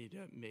 I need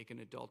to make an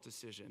adult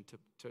decision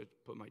to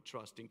put my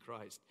trust in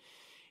Christ.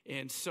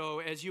 And so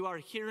as you are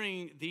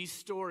hearing these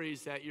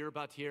stories that you're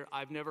about to hear,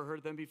 I've never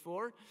heard them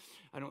before,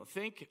 I don't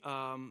think.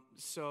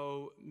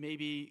 So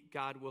maybe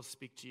God will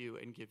speak to you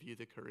and give you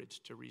the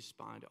courage to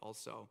respond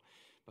also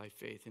by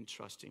faith and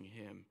trusting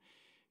him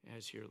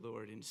as your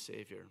Lord and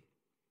Savior.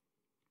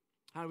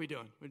 How are we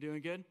doing? We're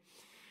doing good?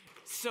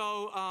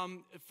 So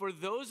for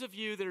those of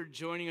you that are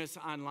joining us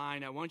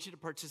online, I want you to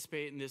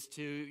participate in this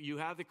too. You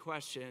have the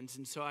questions,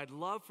 and so I'd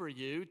love for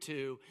you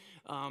to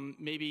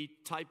maybe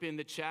type in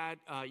the chat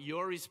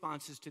your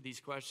responses to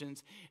these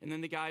questions, and then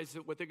the guys,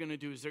 what they're going to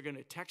do is they're going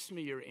to text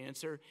me your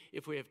answer.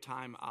 If we have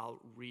time, I'll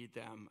read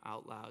them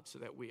out loud so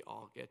that we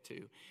all get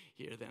to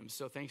hear them.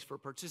 So thanks for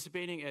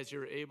participating as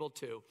you're able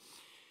to.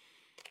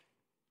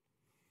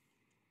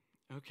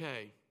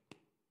 Okay.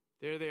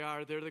 There they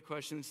are. There are the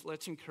questions.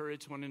 Let's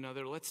encourage one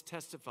another. Let's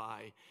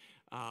testify.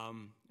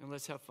 And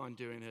let's have fun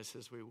doing this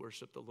as we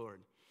worship the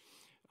Lord.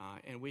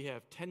 And we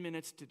have 10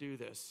 minutes to do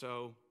this,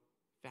 so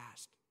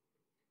fast.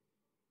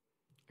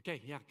 Okay,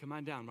 yeah, come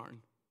on down,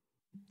 Martin.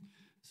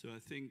 So I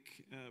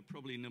think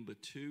probably number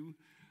 2.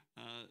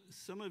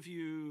 Some of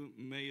you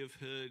may have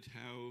heard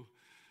how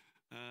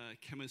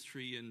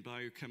chemistry and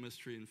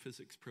biochemistry and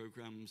physics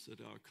programs at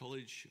our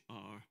college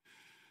are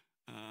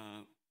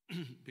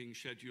being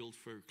scheduled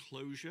for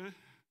closure,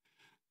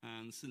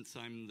 and since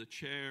I'm the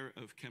chair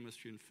of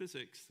chemistry and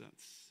physics,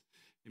 that's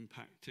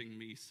impacting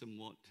me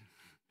somewhat.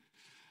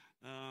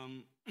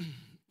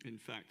 In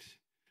fact,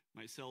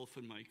 myself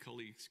and my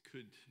colleagues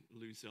could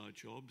lose our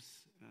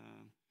jobs.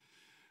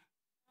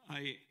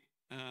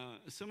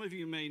 Some of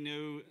you may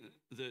know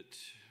that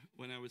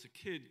when I was a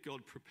kid,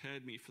 God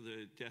prepared me for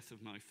the death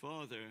of my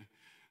father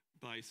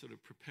by sort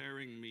of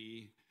preparing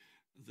me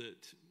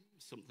that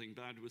something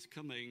bad was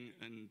coming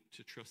and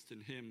to trust in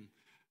him.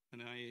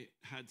 And I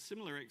had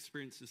similar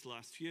experiences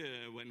last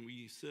year when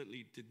we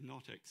certainly did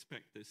not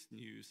expect this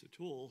news at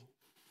all.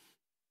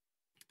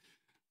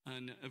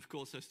 And of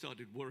course, I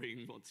started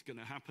worrying what's going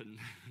to happen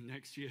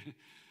next year.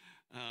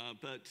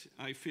 But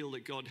I feel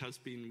that God has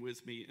been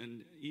with me,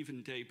 and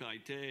even day by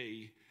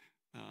day,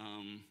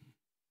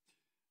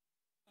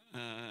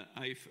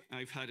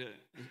 I've had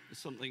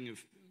something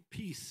of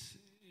peace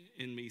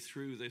in me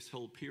through this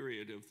whole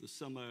period of the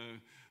summer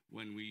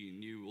when we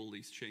knew all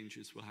these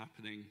changes were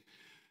happening.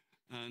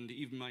 And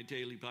even my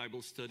daily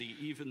Bible study,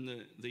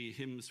 even the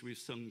hymns we've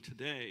sung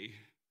today,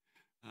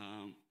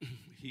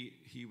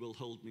 he will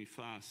hold me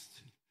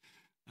fast.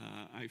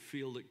 I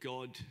feel that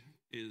God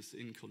is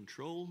in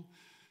control,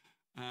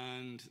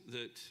 and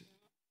that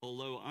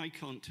although I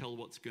can't tell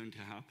what's going to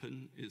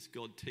happen, is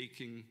God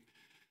taking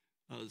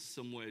us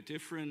somewhere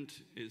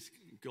different? Is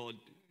God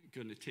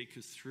going to take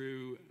us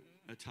through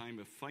a time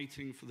of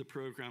fighting for the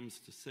programs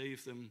to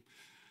save them?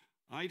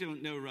 I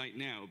don't know right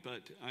now,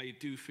 but I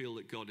do feel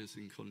that God is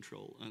in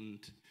control, and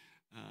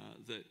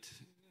that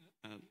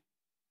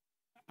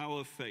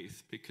our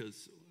faith,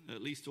 because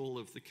at least all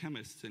of the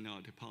chemists in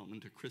our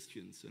department are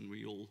Christians, and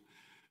we all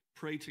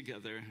pray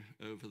together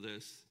over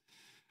this,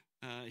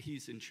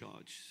 he's in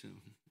charge. So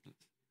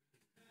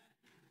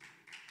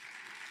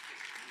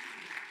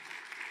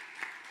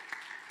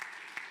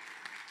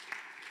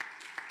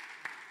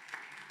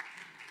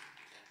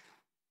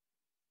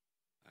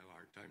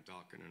time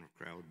talking in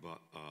a crowd, but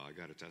I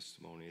got a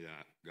testimony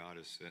that God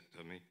has sent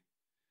to me.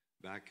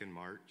 Back in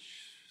March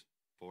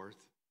 4th,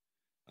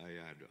 I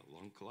had a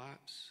lung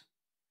collapse,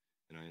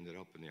 and I ended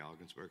up in the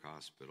Augsburg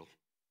Hospital.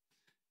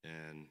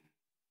 And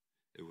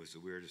it was the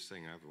weirdest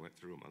thing I ever went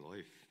through in my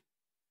life.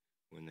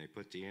 When they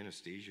put the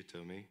anesthesia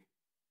to me,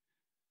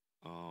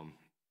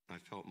 I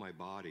felt my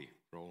body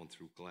rolling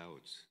through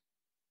clouds,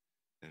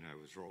 and I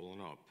was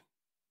rolling up.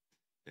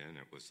 And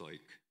it was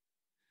like,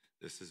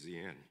 this is the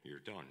end. You're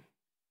done.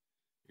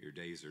 Your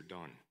days are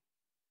done.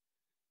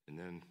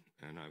 And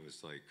I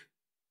was like,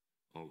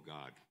 oh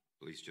God,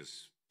 please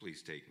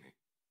take me.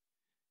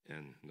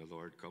 And the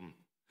Lord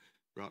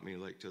brought me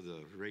like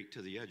right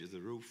to the edge of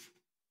the roof.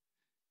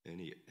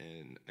 And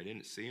I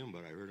didn't see him,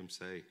 but I heard him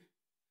say,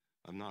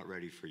 I'm not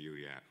ready for you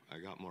yet. I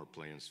got more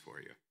plans for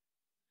you.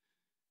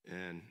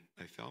 And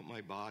I felt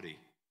my body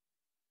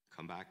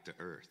come back to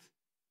earth.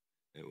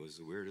 It was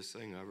the weirdest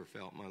thing I ever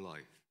felt in my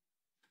life.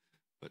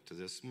 But to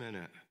this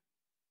minute,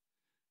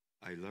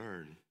 I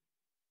learned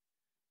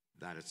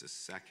that it's a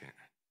second.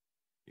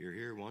 You're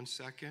here 1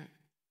 second,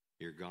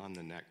 you're gone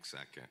the next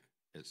second.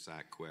 It's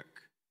that quick.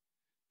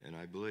 And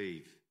I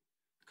believe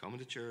coming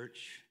to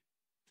church,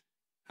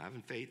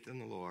 having faith in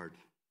the Lord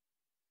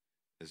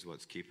is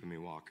what's keeping me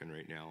walking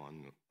right now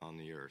on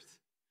the earth.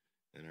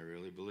 And I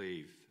really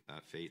believe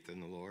that faith in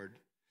the Lord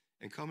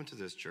and coming to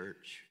this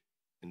church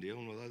and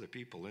dealing with other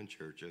people in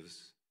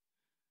churches,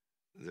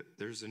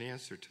 there's an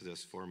answer to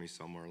this for me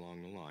somewhere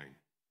along the line.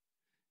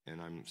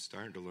 And I'm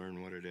starting to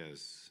learn what it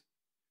is.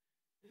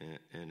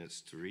 And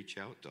it's to reach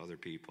out to other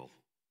people.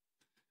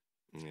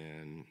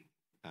 And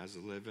as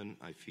a living,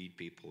 I feed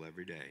people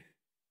every day.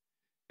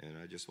 And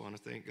I just want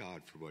to thank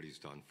God for what he's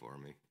done for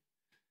me.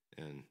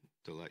 And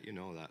to let you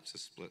know that's a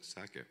split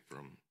second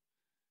from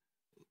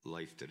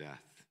life to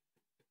death.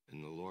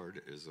 And the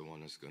Lord is the one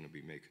that's going to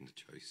be making the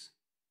choice.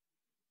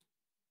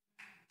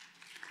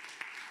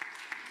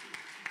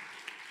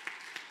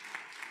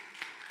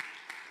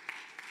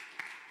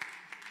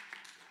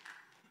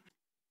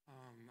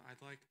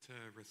 I'd like to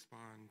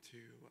respond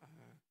to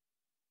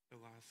the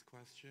last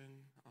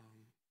question.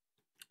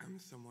 I'm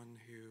someone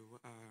who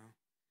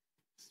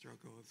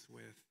struggles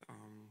with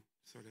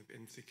sort of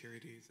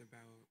insecurities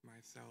about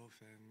myself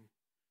and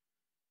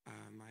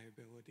my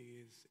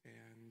abilities,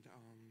 and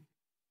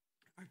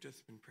I've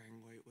just been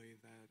praying lately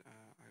that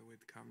I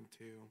would come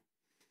to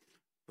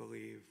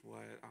believe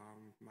what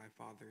my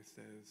Father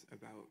says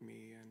about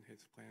me and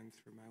his plans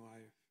for my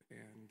life,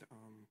 and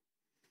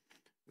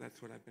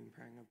that's what I've been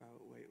praying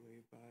about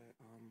lately. But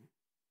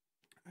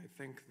I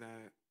think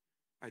that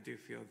I do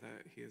feel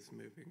that he is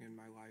moving in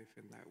my life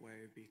in that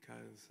way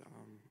because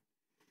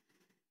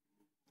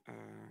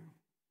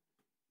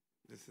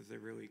this is a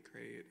really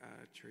great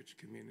church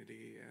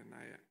community, and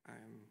I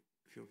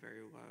feel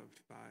very loved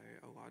by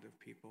a lot of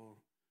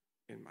people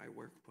in my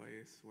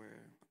workplace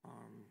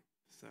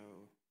so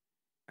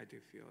I do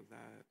feel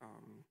that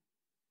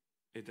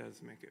it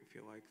does make it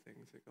feel like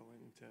things are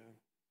going to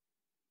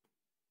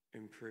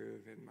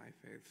improve in my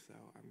faith, so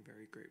I'm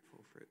very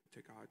grateful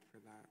to God for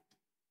that.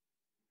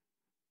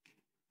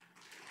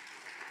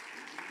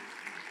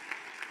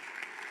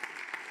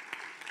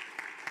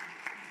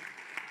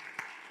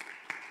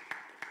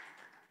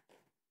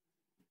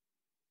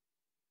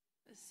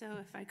 So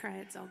if I cry,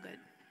 it's all good.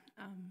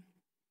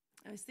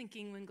 I was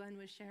thinking when Glenn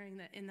was sharing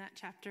that in that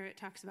chapter, it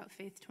talks about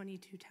faith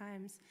 22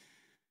 times.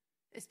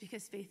 It's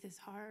because faith is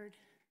hard.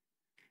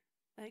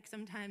 Like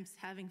sometimes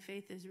having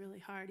faith is really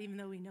hard, even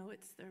though we know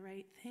it's the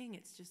right thing,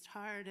 it's just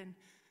hard. And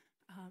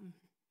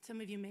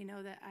some of you may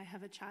know that I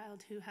have a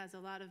child who has a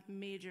lot of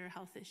major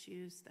health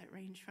issues that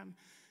range from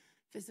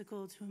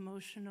physical to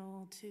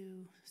emotional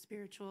to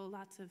spiritual,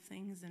 lots of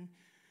things. And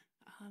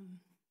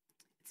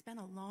it's been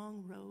a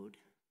long road,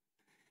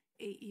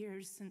 8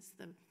 years since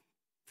the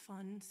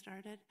fun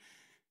started.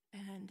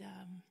 And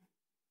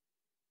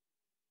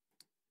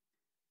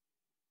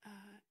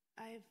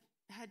I've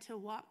had to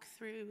walk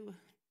through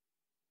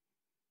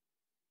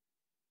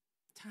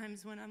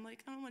times when I'm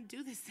like, I don't want to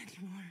do this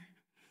anymore.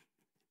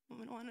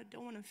 I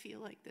don't want to feel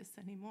like this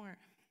anymore.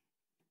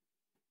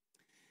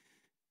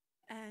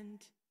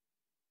 And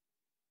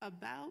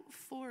about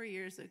 4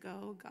 years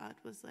ago, God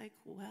was like,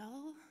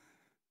 well,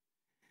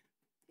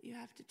 you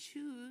have to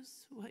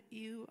choose what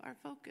you are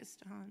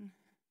focused on.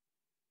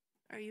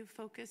 Are you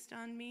focused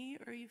on me,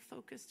 or are you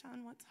focused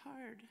on what's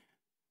hard?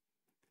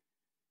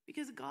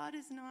 Because God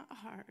is not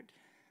hard.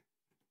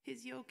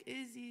 His yoke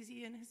is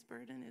easy and his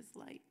burden is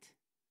light.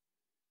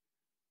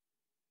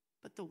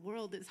 But the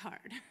world is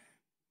hard.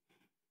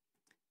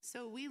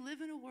 So we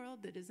live in a world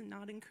that is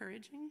not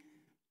encouraging.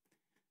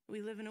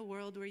 We live in a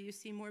world where you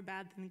see more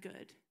bad than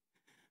good.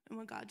 And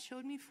what God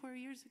showed me 4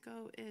 years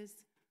ago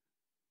is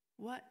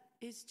what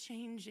is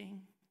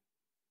changing,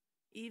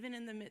 even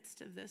in the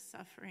midst of this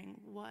suffering.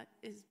 What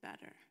is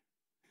better?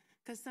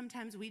 Because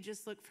sometimes we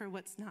just look for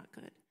what's not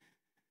good.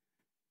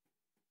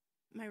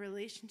 My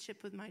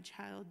relationship with my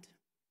child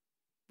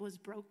was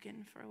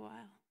broken for a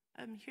while.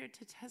 I'm here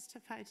to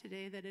testify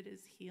today that it is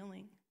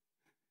healing.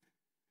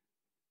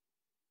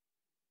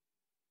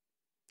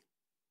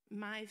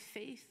 My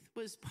faith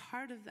was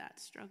part of that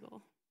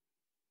struggle.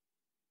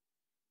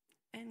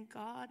 And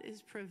God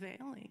is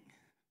prevailing.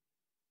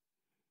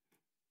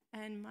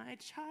 And my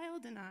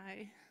child and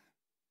I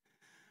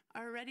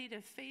are ready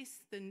to face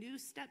the new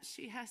steps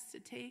she has to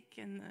take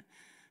and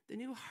the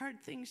new hard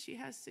things she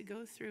has to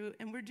go through.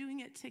 And we're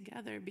doing it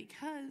together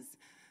because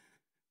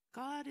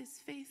God is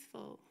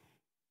faithful.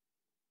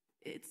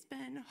 It's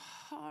been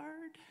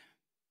hard,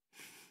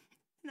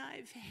 and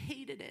I've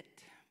hated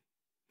it.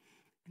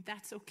 And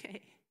that's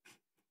okay,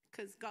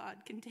 because God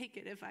can take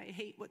it if I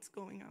hate what's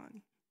going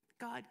on.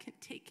 God can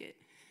take it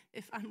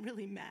if I'm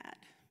really mad.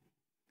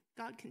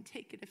 God can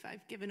take it if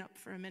I've given up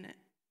for a minute.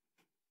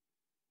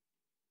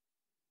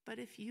 But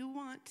if you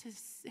want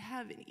to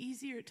have an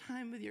easier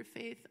time with your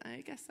faith,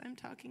 I guess I'm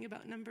talking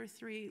about number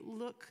 3,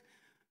 look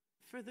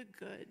for the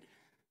good,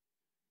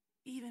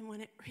 even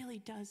when it really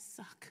does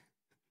suck.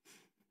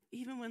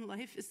 Even when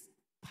life is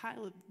a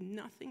pile of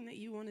nothing that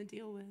you want to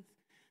deal with,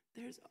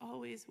 there's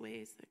always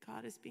ways that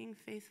God is being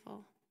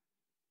faithful.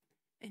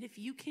 And if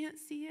you can't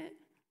see it,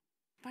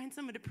 find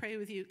someone to pray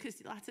with you,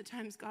 because lots of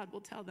times God will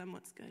tell them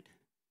what's good,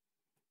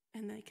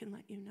 and they can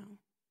let you know,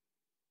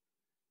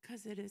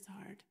 because it is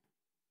hard,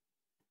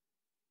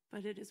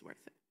 but it is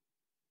worth it.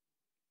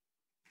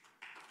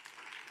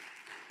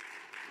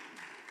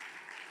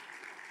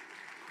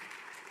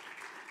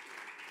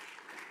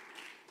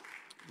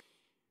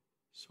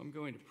 So I'm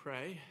going to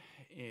pray,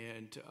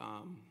 and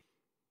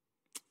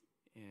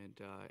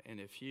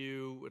if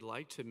you would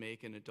like to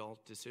make an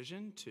adult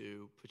decision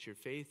to put your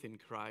faith in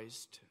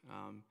Christ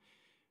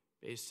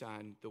based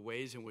on the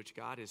ways in which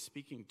God is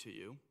speaking to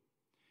you,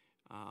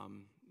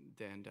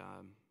 then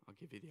I'll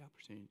give you the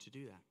opportunity to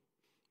do that.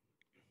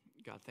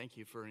 God, thank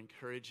you for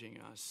encouraging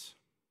us,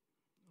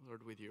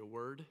 Lord, with your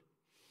word.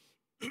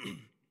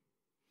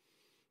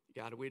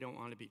 God, we don't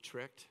want to be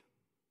tricked.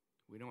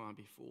 We don't want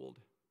to be fooled.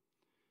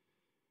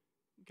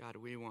 God,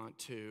 we want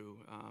to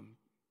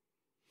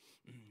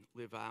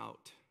live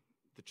out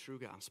the true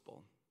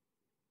gospel.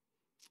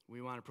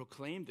 We want to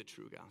proclaim the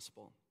true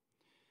gospel.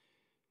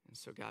 And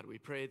so, God, we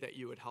pray that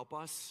you would help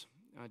us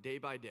day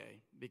by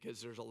day,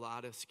 because there's a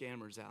lot of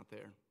scammers out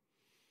there.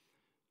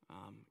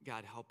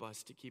 God, help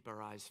us to keep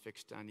our eyes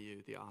fixed on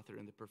you, the author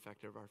and the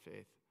perfecter of our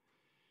faith.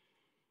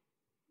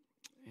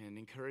 And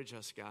encourage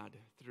us, God,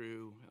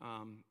 through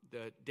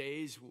the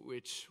days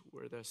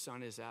where the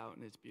sun is out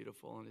and it's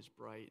beautiful and it's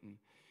bright and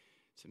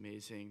it's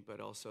amazing, but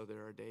also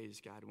there are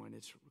days, God, when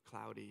it's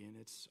cloudy and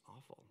it's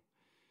awful,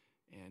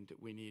 and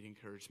we need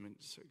encouragement.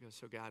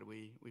 So God,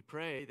 we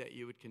pray that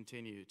you would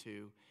continue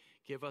to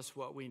give us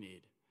what we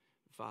need,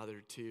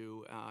 Father,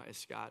 to, as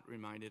Scott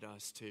reminded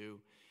us, to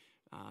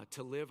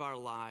live our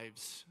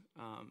lives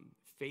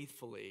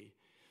faithfully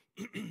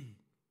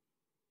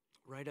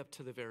right up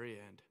to the very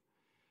end.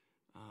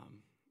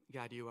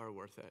 God, you are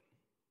worth it.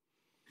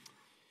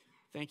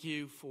 Thank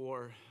you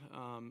for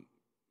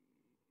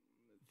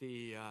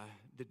the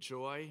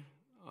joy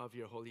of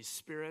your Holy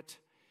Spirit.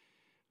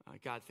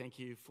 God, thank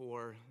you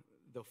for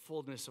the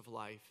fullness of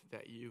life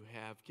that you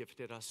have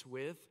gifted us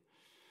with,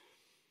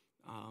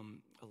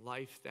 a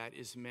life that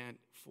is meant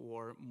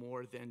for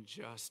more than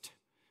just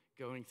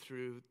going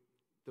through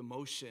the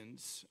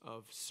motions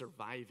of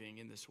surviving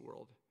in this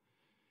world.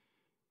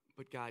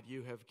 But God,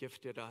 you have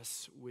gifted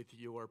us with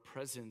your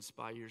presence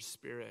by your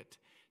Spirit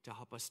to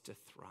help us to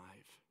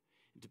thrive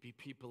and to be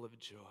people of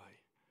joy,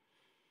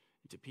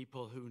 to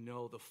people who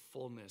know the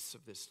fullness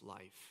of this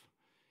life,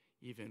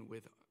 even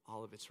with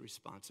all of its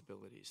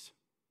responsibilities.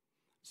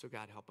 So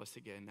God, help us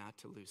again not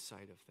to lose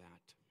sight of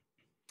that.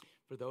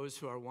 For those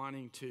who are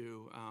wanting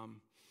to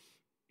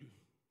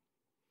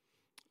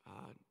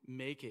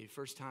make a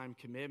first-time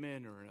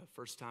commitment or a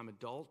first-time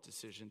adult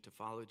decision to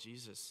follow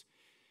Jesus,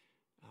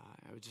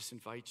 I would just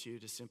invite you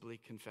to simply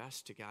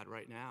confess to God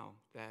right now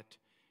that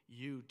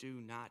you do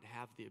not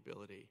have the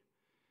ability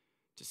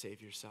to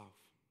save yourself.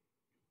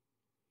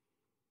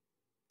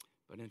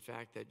 But in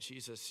fact, that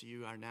Jesus,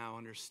 you are now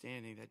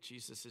understanding that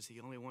Jesus is the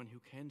only one who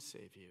can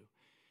save you.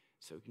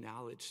 So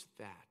acknowledge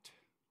that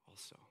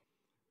also.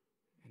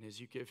 And as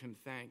you give him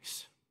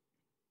thanks,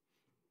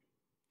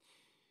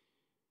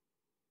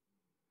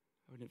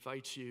 I would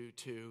invite you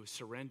to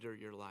surrender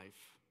your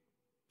life,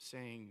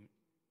 saying,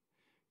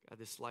 God,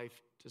 this life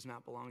does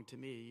not belong to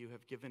me. You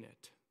have given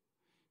it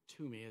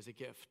to me as a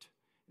gift.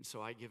 And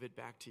so I give it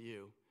back to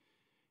you.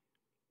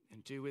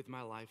 And do with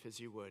my life as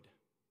you would.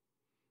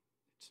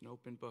 It's an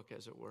open book,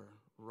 as it were.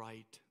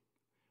 Write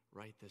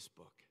this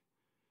book.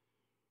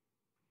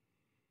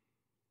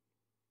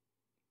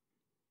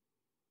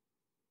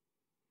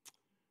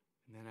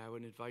 And then I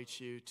would invite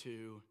you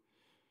to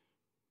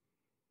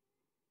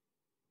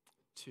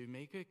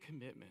make a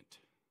commitment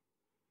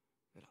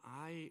that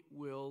I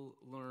will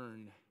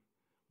learn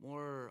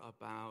more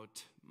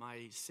about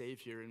my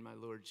Savior and my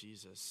Lord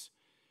Jesus.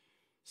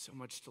 So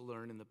much to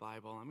learn in the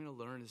Bible. I'm going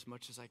to learn as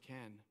much as I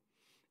can.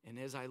 And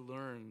as I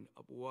learn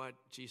what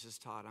Jesus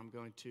taught, I'm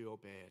going to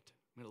obey it.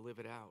 I'm going to live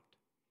it out.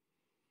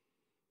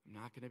 I'm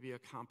not going to be a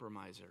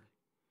compromiser.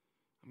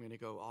 I'm going to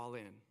go all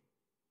in.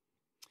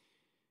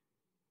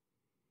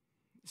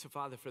 So,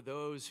 Father, for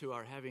those who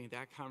are having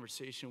that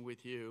conversation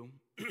with you,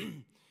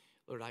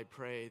 Lord, I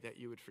pray that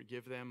you would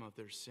forgive them of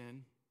their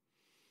sin.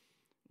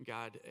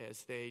 God,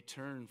 as they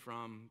turn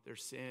from their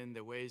sin,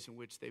 the ways in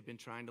which they've been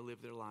trying to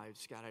live their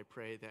lives, God, I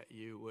pray that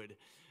you would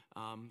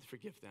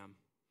forgive them.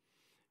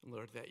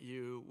 Lord, that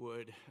you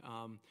would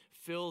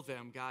fill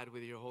them, God,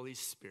 with your Holy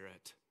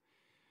Spirit.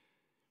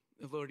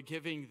 Lord,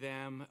 giving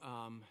them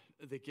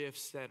the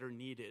gifts that are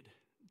needed,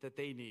 that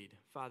they need,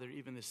 Father,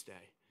 even this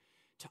day,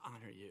 to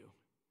honor you.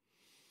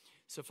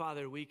 So,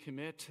 Father, we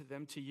commit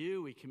them to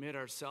you. We commit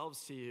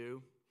ourselves to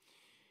you.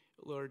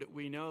 Lord,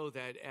 we know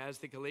that as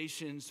the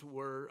Galatians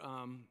were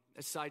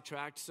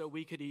sidetracked, so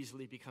we could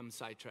easily become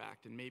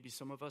sidetracked, and maybe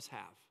some of us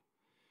have.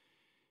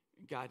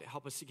 God,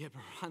 help us to get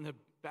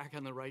back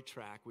on the right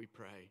track, we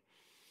pray.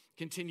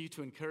 Continue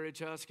to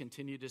encourage us,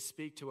 continue to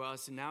speak to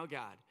us. And now,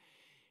 God,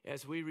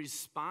 as we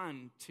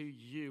respond to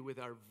you with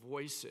our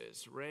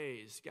voices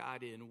raised,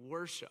 God, in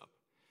worship,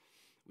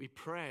 we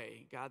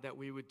pray, God, that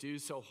we would do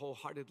so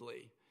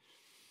wholeheartedly.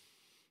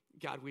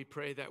 God, we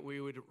pray that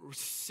we would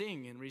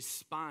sing and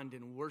respond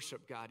in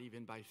worship, God,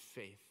 even by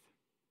faith,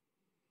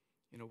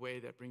 in a way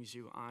that brings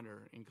you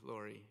honor and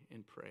glory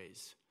and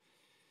praise.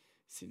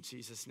 It's in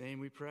Jesus' name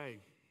we pray.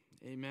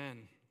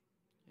 Amen.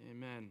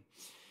 Amen.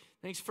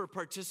 Thanks for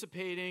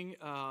participating.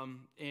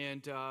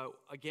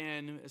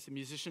 Again, as the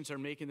musicians are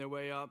making their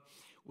way up,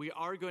 we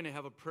are going to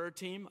have a prayer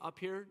team up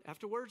here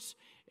afterwards.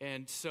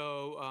 And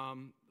so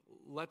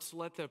let's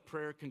let the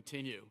prayer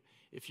continue.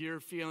 If you're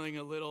feeling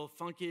a little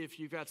funky, if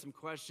you've got some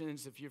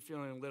questions, if you're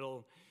feeling a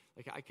little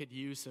like I could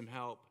use some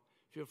help,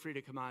 feel free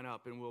to come on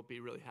up and we'll be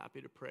really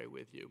happy to pray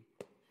with you.